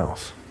 God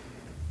smiles.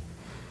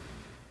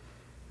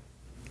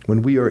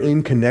 When we are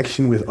in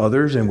connection with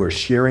others and we're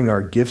sharing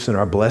our gifts and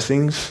our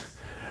blessings,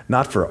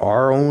 not for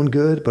our own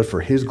good, but for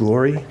His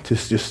glory, to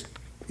just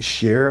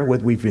share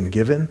what we've been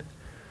given,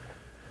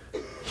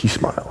 He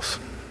smiles.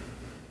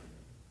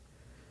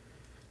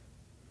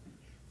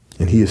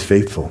 And He is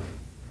faithful.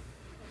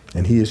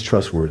 And He is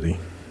trustworthy.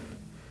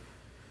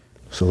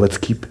 So let's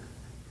keep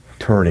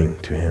turning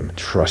to Him,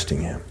 trusting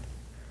Him.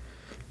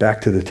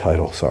 Back to the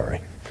title,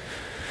 sorry.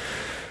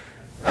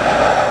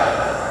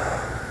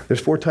 There's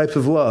 4 types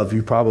of love.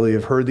 You probably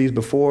have heard these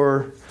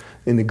before.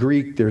 In the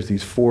Greek, there's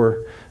these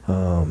 4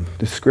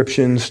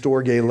 descriptions.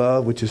 Storge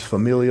love, which is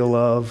familial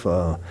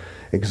love.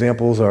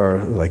 Examples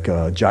are like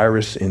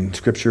Jairus in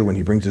Scripture when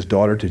he brings his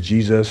daughter to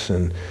Jesus,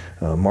 and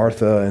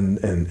Martha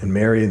and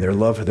Mary and their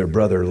love for their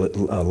brother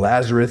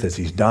Lazarus as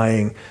he's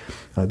dying.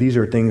 These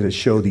are things that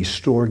show the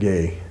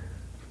storge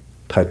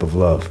type of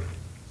love.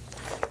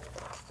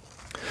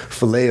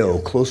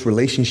 Phileo, close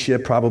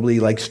relationship, probably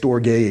like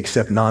storge,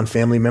 except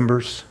non-family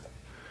members.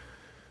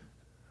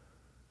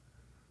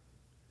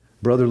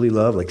 Brotherly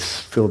love, like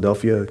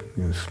Philadelphia,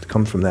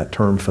 comes from that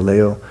term,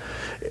 phileo.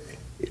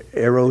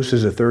 Eros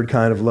is a third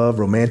kind of love,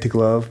 romantic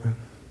love.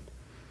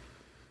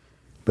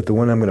 But the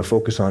one I'm going to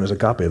focus on is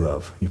agape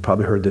love. You've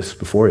probably heard this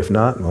before. If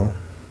not, well,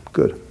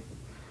 good.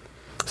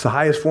 It's the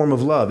highest form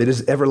of love. It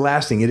is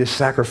everlasting. It is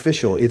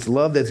sacrificial. It's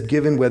love that's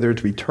given whether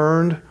it's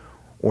returned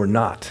or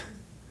not.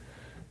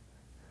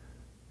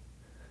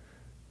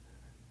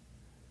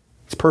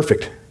 It's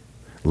perfect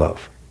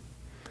love.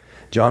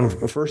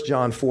 1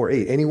 John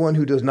 4:8, anyone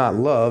who does not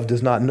love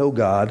does not know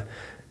God,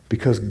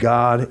 because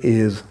God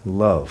is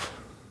love.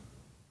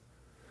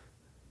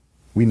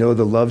 We know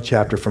the love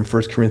chapter from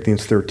 1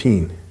 Corinthians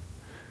 13.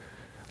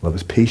 Love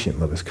is patient,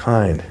 love is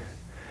kind,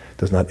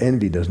 does not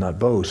envy, does not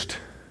boast,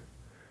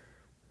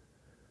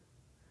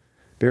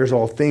 bears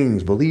all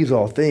things, believes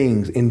all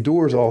things,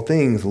 endures all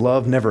things.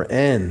 Love never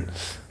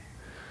ends.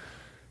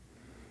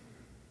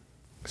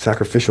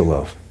 Sacrificial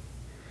love.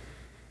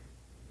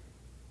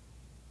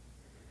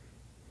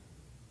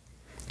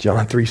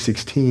 John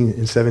 3:16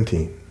 and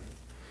 17.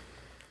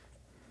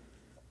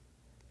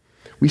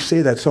 We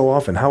say that so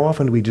often. How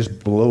often do we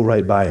just blow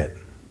right by it?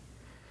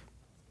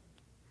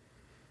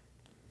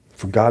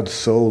 For God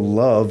so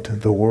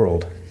loved the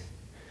world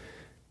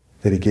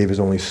that He gave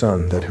His only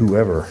Son, that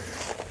whoever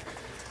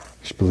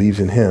believes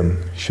in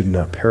Him should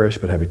not perish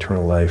but have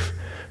eternal life.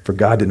 For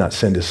God did not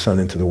send His Son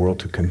into the world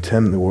to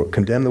condemn the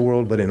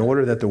world, but in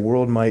order that the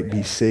world might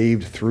be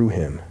saved through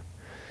Him.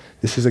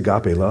 This is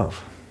agape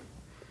love.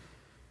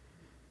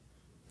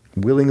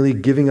 Willingly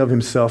giving of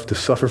Himself to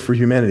suffer for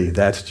humanity.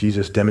 That's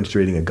Jesus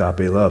demonstrating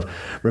agape love.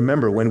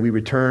 Remember, when we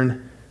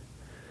return,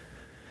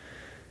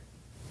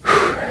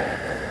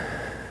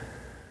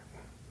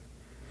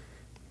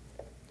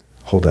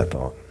 hold that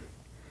thought.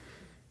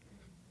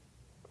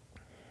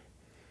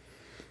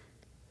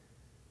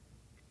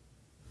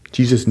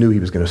 Jesus knew He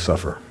was going to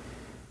suffer.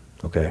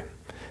 Okay?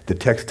 The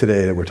text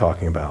today that we're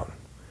talking about,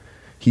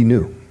 He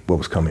knew what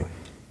was coming.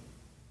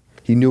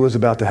 He knew it was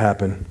about to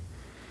happen.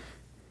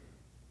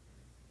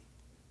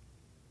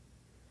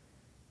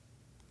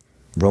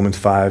 Romans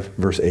 5,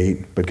 verse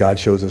 8, but God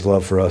shows his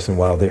love for us, and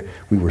while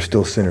we were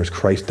still sinners,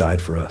 Christ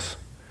died for us.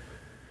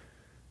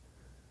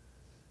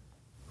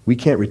 We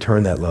can't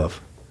return that love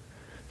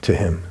to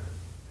him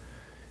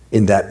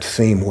in that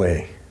same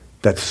way,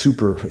 that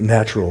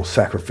supernatural,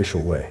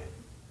 sacrificial way.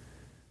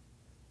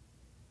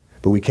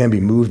 But we can be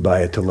moved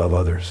by it to love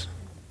others.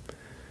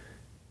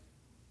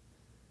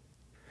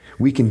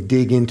 We can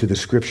dig into the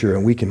scripture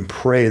and we can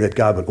pray that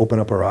God would open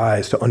up our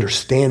eyes to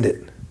understand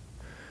it.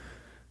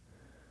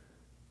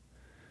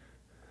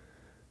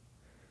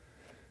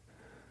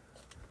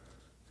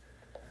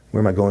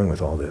 Where am I going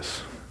with all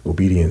this?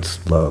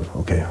 Obedience, love.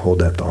 Okay, hold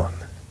that thought.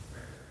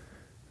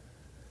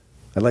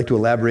 I'd like to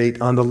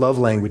elaborate on the love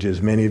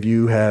languages. Many of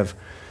you have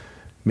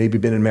maybe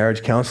been in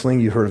marriage counseling.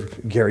 You heard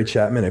of Gary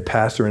Chapman, a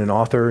pastor and an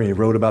author, and he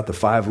wrote about the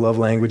 5 love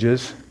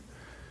languages.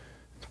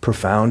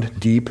 Profound,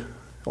 deep,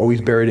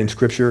 always buried in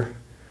Scripture.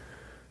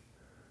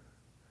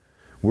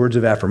 Words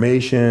of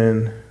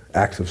affirmation,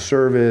 acts of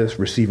service,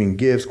 receiving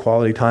gifts,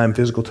 quality time,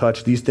 physical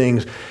touch. These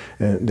things,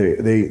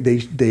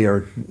 they are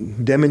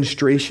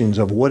demonstrations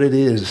of what it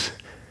is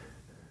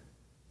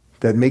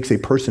that makes a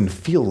person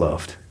feel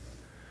loved.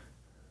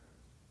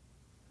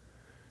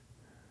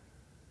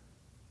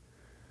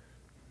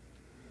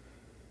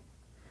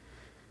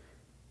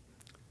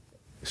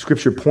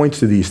 Scripture points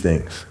to these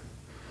things.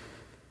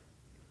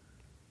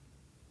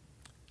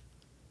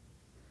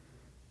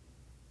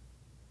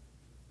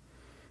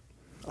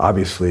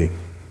 Obviously,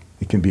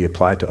 it can be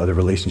applied to other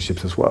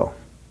relationships as well.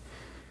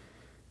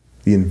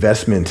 The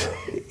investment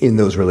in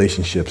those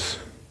relationships,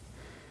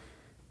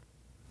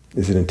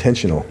 is it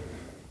intentional?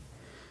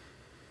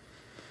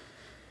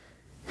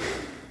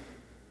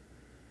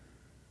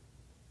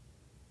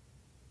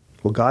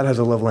 Well, God has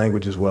a love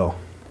language as well.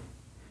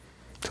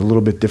 It's a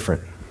little bit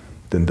different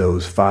than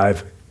those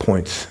 5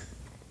 points.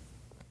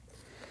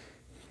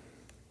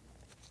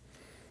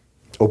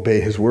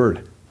 Obey his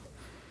word.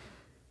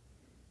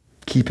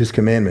 Keep his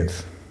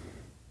commandments.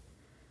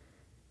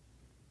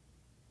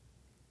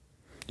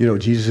 You know,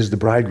 Jesus is the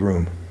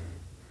bridegroom.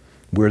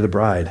 We're the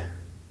bride.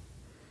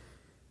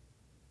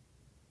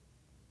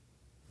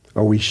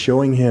 Are we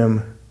showing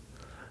him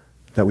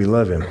that we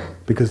love him?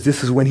 Because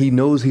this is when he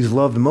knows he's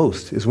loved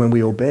most, is when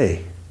we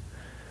obey.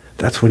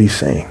 That's what he's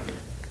saying.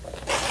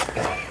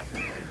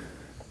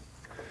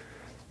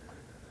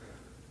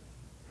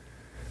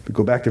 But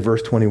go back to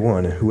verse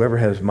 21. Whoever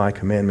has my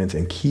commandments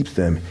and keeps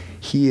them,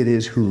 he it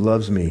is who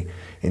loves me.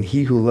 And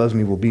he who loves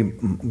me will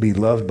be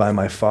loved by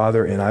my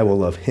Father, and I will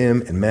love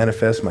him and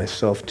manifest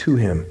myself to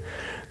him,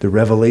 the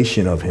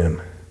revelation of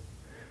him.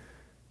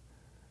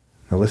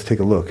 Now let's take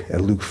a look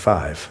at Luke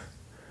 5,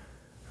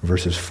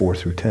 verses 4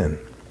 through 10.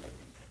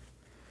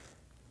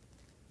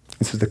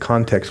 This is the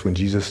context when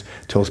Jesus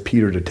tells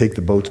Peter to take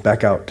the boats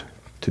back out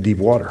to deep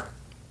water.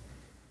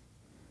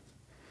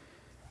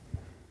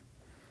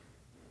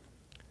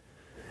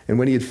 And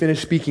when he had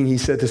finished speaking, he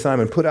said to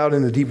Simon, "Put out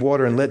in the deep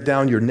water and let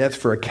down your nets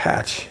for a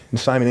catch." And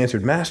Simon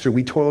answered, "Master,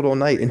 we toiled all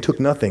night and took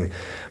nothing,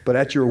 but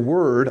at your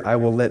word I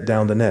will let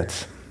down the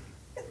nets."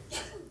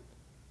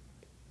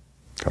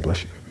 God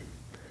bless you.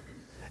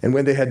 And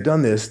when they had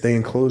done this, they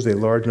enclosed a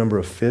large number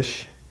of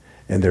fish,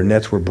 and their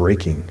nets were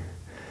breaking.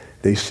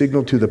 They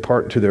signaled to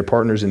their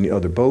partners in the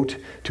other boat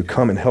to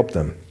come and help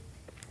them.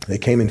 They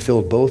came and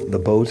filled both the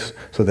boats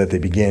so that they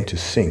began to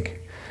sink.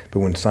 But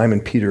when Simon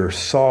Peter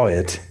saw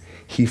it,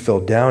 he fell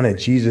down at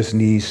Jesus'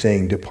 knees,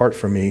 saying, "Depart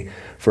from me,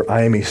 for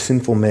I am a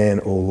sinful man,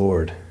 O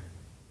Lord."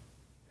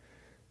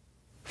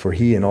 For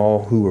he and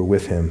all who were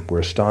with him were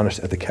astonished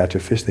at the catch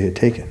of fish they had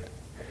taken.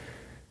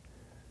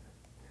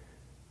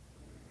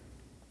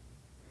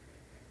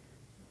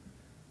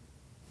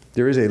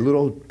 There is a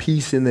little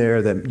piece in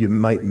there that you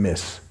might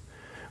miss.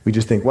 We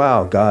just think,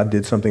 wow, God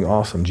did something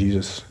awesome,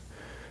 Jesus.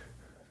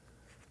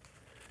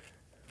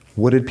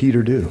 What did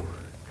Peter do?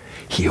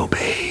 He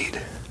obeyed.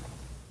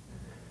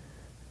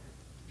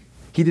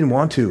 He didn't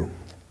want to.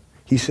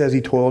 He says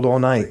he toiled all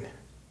night.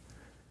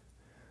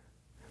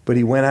 But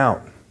he went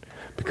out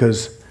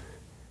because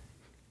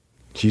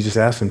Jesus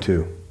asked him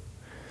to.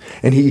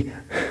 And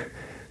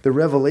the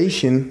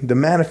revelation, the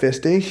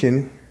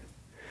manifestation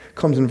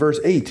comes in verse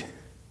 8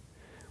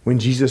 when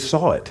Jesus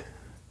saw it.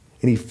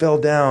 And he fell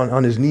down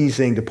on his knees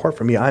saying, "Depart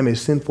from me, I'm a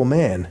sinful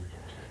man."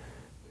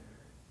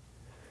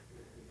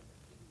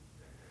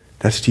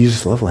 That's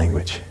Jesus' love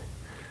language.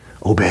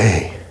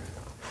 Obey.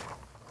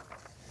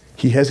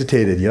 He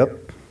hesitated,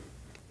 yep.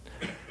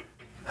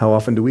 How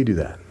often do we do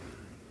that?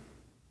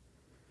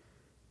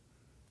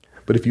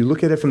 But if you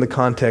look at it from the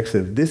context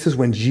of this is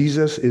when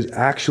Jesus is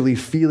actually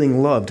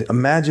feeling loved,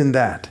 imagine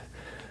that.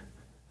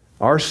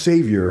 Our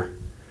Savior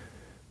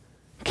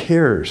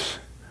cares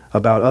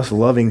about us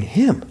loving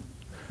him.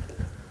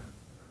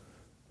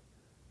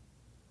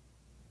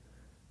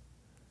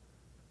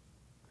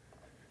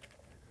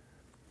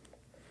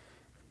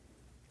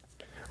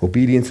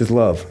 Obedience is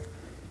love.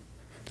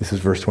 This is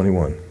verse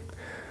 21.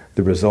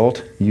 The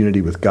result,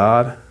 unity with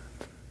God.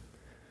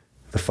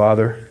 the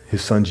Father,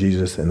 his Son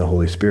Jesus, and the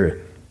Holy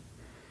Spirit.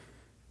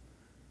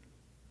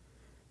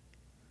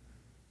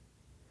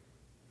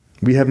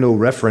 We have no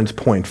reference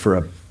point for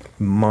a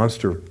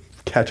monster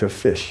catch of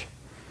fish.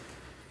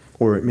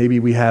 Or maybe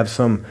we have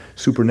some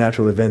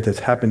supernatural event that's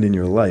happened in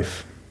your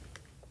life.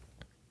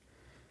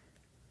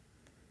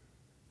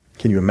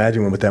 Can you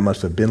imagine what that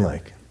must have been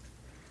like?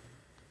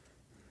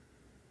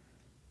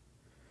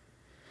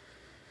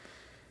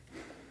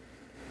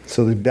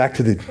 So back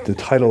to the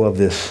title of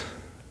this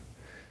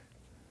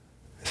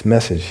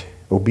message.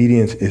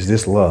 Obedience is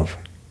this love.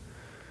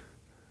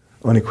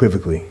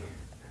 Unequivocally.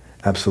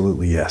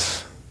 Absolutely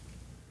yes.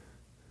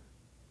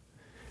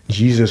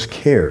 Jesus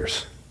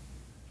cares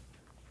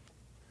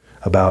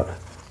about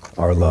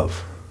our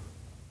love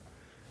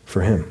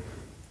for him.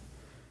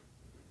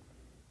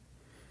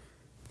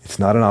 It's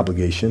not an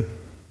obligation.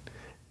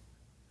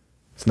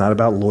 It's not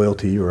about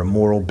loyalty or a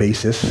moral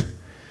basis.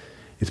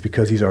 It's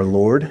because he's our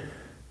Lord.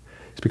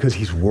 It's because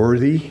he's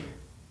worthy.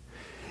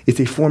 It's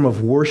a form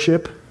of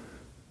worship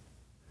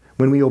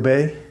when we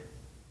obey.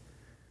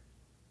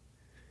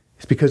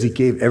 It's because he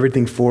gave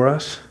everything for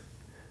us.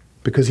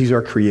 Because he's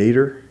our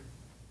creator.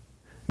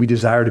 We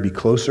desire to be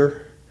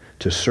closer,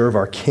 to serve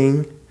our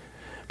King,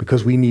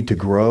 because we need to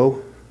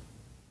grow.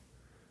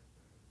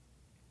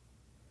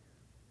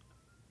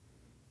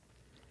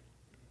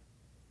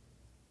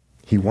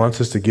 He wants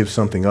us to give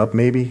something up,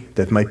 maybe,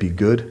 that might be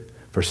good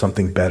for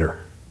something better.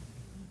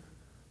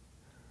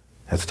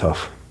 That's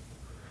tough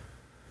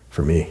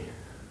for me.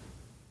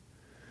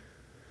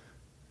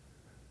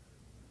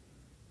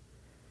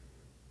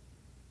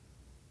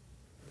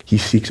 He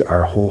seeks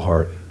our whole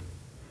heart.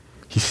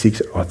 He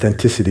seeks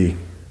authenticity.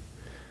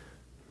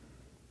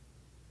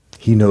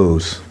 He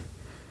knows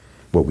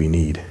what we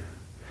need.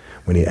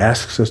 When he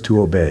asks us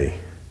to obey,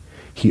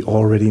 he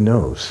already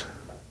knows.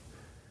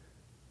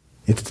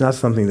 It's not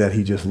something that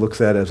he just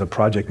looks at as a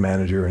project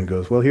manager and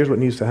goes, well, here's what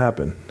needs to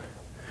happen.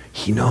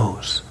 He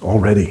knows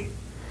already.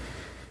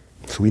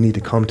 So we need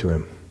to come to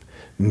him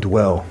and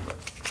dwell,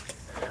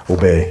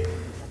 obey.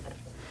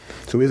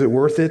 So is it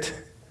worth it?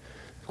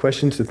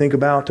 Questions to think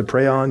about, to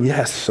pray on?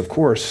 Yes, of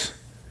course.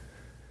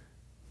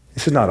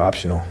 This is not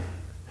optional.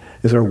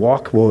 As our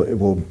walk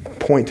will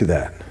point to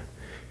that.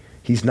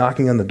 He's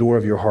knocking on the door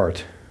of your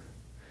heart.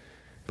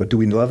 But do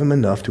we love him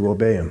enough to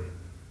obey him?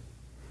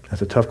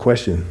 That's a tough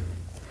question.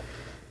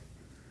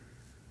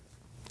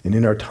 And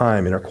in our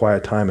time, in our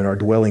quiet time, in our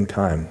dwelling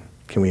time,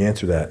 can we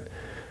answer that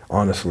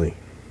honestly?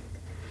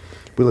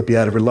 Will it be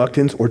out of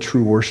reluctance or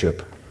true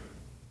worship?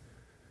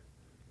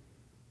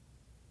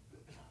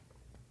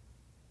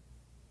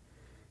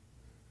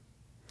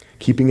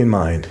 Keeping in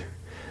mind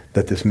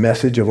that this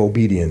message of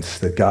obedience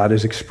that God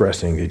is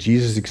expressing, that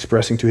Jesus is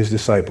expressing to his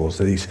disciples,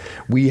 that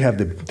we have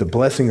the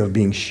blessing of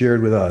being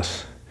shared with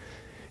us,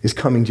 is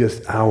coming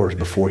just hours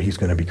before he's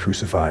going to be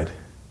crucified,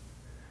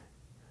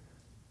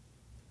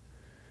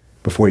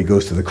 before he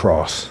goes to the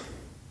cross.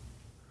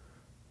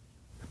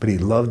 But he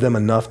loved them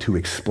enough to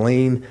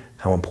explain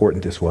how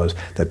important this was,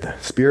 that the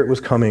Spirit was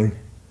coming.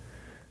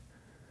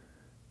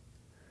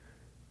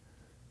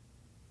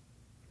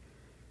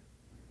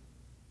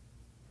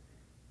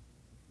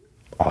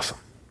 Awesome.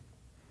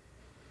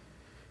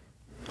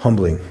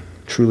 Humbling,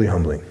 truly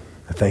humbling.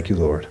 I thank you,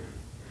 Lord.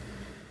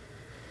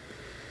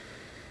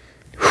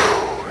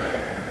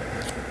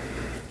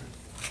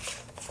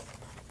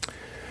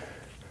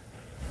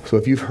 So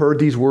if you've heard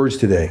these words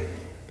today,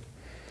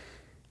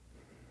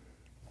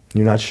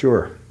 you're not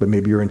sure, but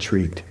maybe you're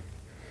intrigued.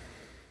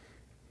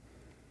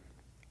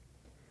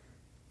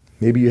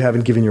 Maybe you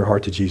haven't given your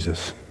heart to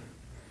Jesus.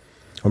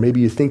 Or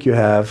maybe you think you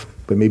have,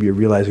 but maybe you're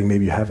realizing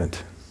maybe you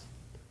haven't.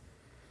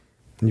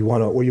 And you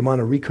want to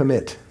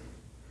recommit.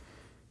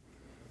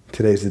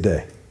 Today's the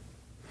day.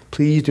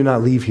 Please do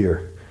not leave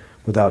here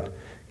without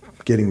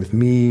getting with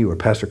me or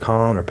Pastor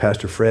Colin or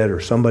Pastor Fred or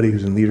somebody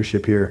who's in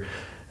leadership here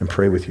and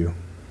pray with you.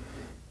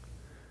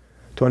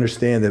 To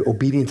understand that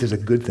obedience is a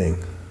good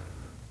thing.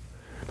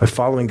 But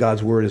following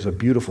God's word is a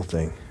beautiful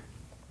thing.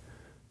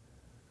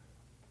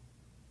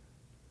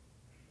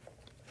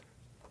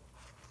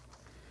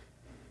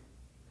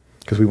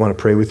 Because we want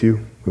to pray with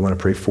you. We want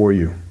to pray for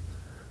you.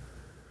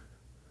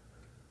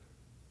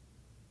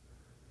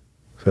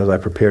 So as I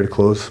prepare to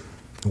close,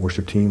 the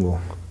worship team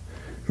will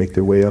make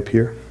their way up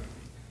here.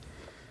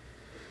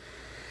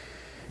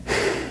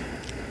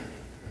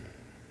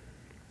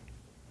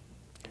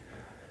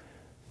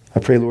 I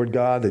pray, Lord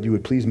God, that you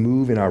would please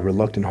move in our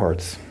reluctant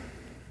hearts.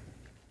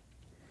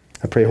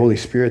 I pray, Holy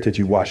Spirit, that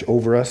you wash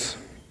over us,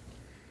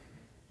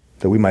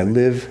 that we might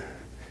live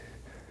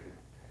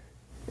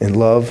and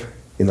love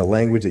in the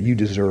language that you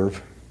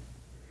deserve,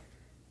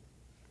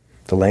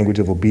 the language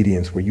of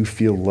obedience, where you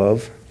feel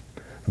love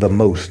the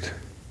most,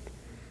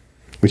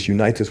 which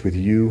unites us with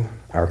you,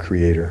 our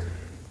Creator.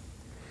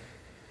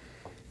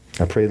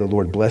 I pray the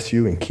Lord bless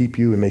you and keep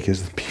you and make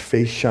his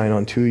face shine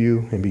unto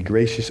you and be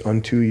gracious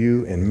unto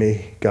you, and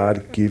may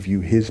God give you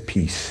his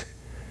peace.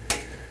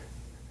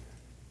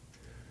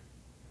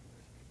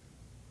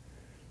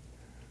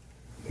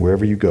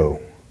 Wherever you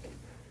go,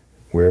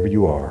 wherever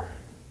you are,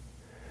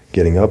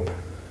 getting up,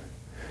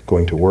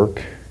 going to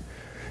work,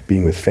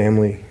 being with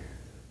family,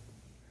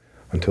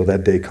 until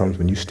that day comes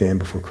when you stand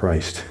before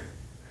Christ.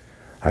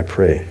 I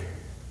pray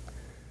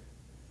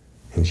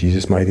in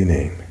Jesus' mighty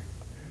name.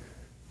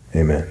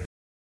 Amen.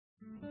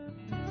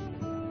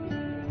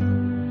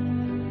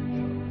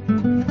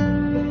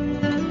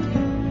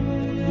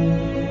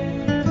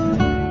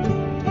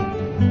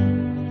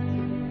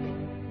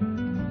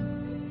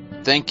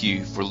 Thank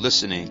you for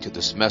listening to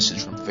this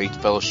message from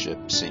Faith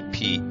Fellowship, St.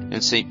 Pete,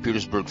 in St.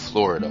 Petersburg,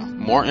 Florida.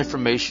 More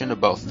information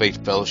about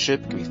Faith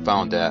Fellowship can be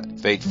found at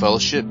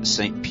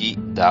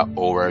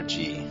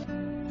faithfellowshipstpete.org.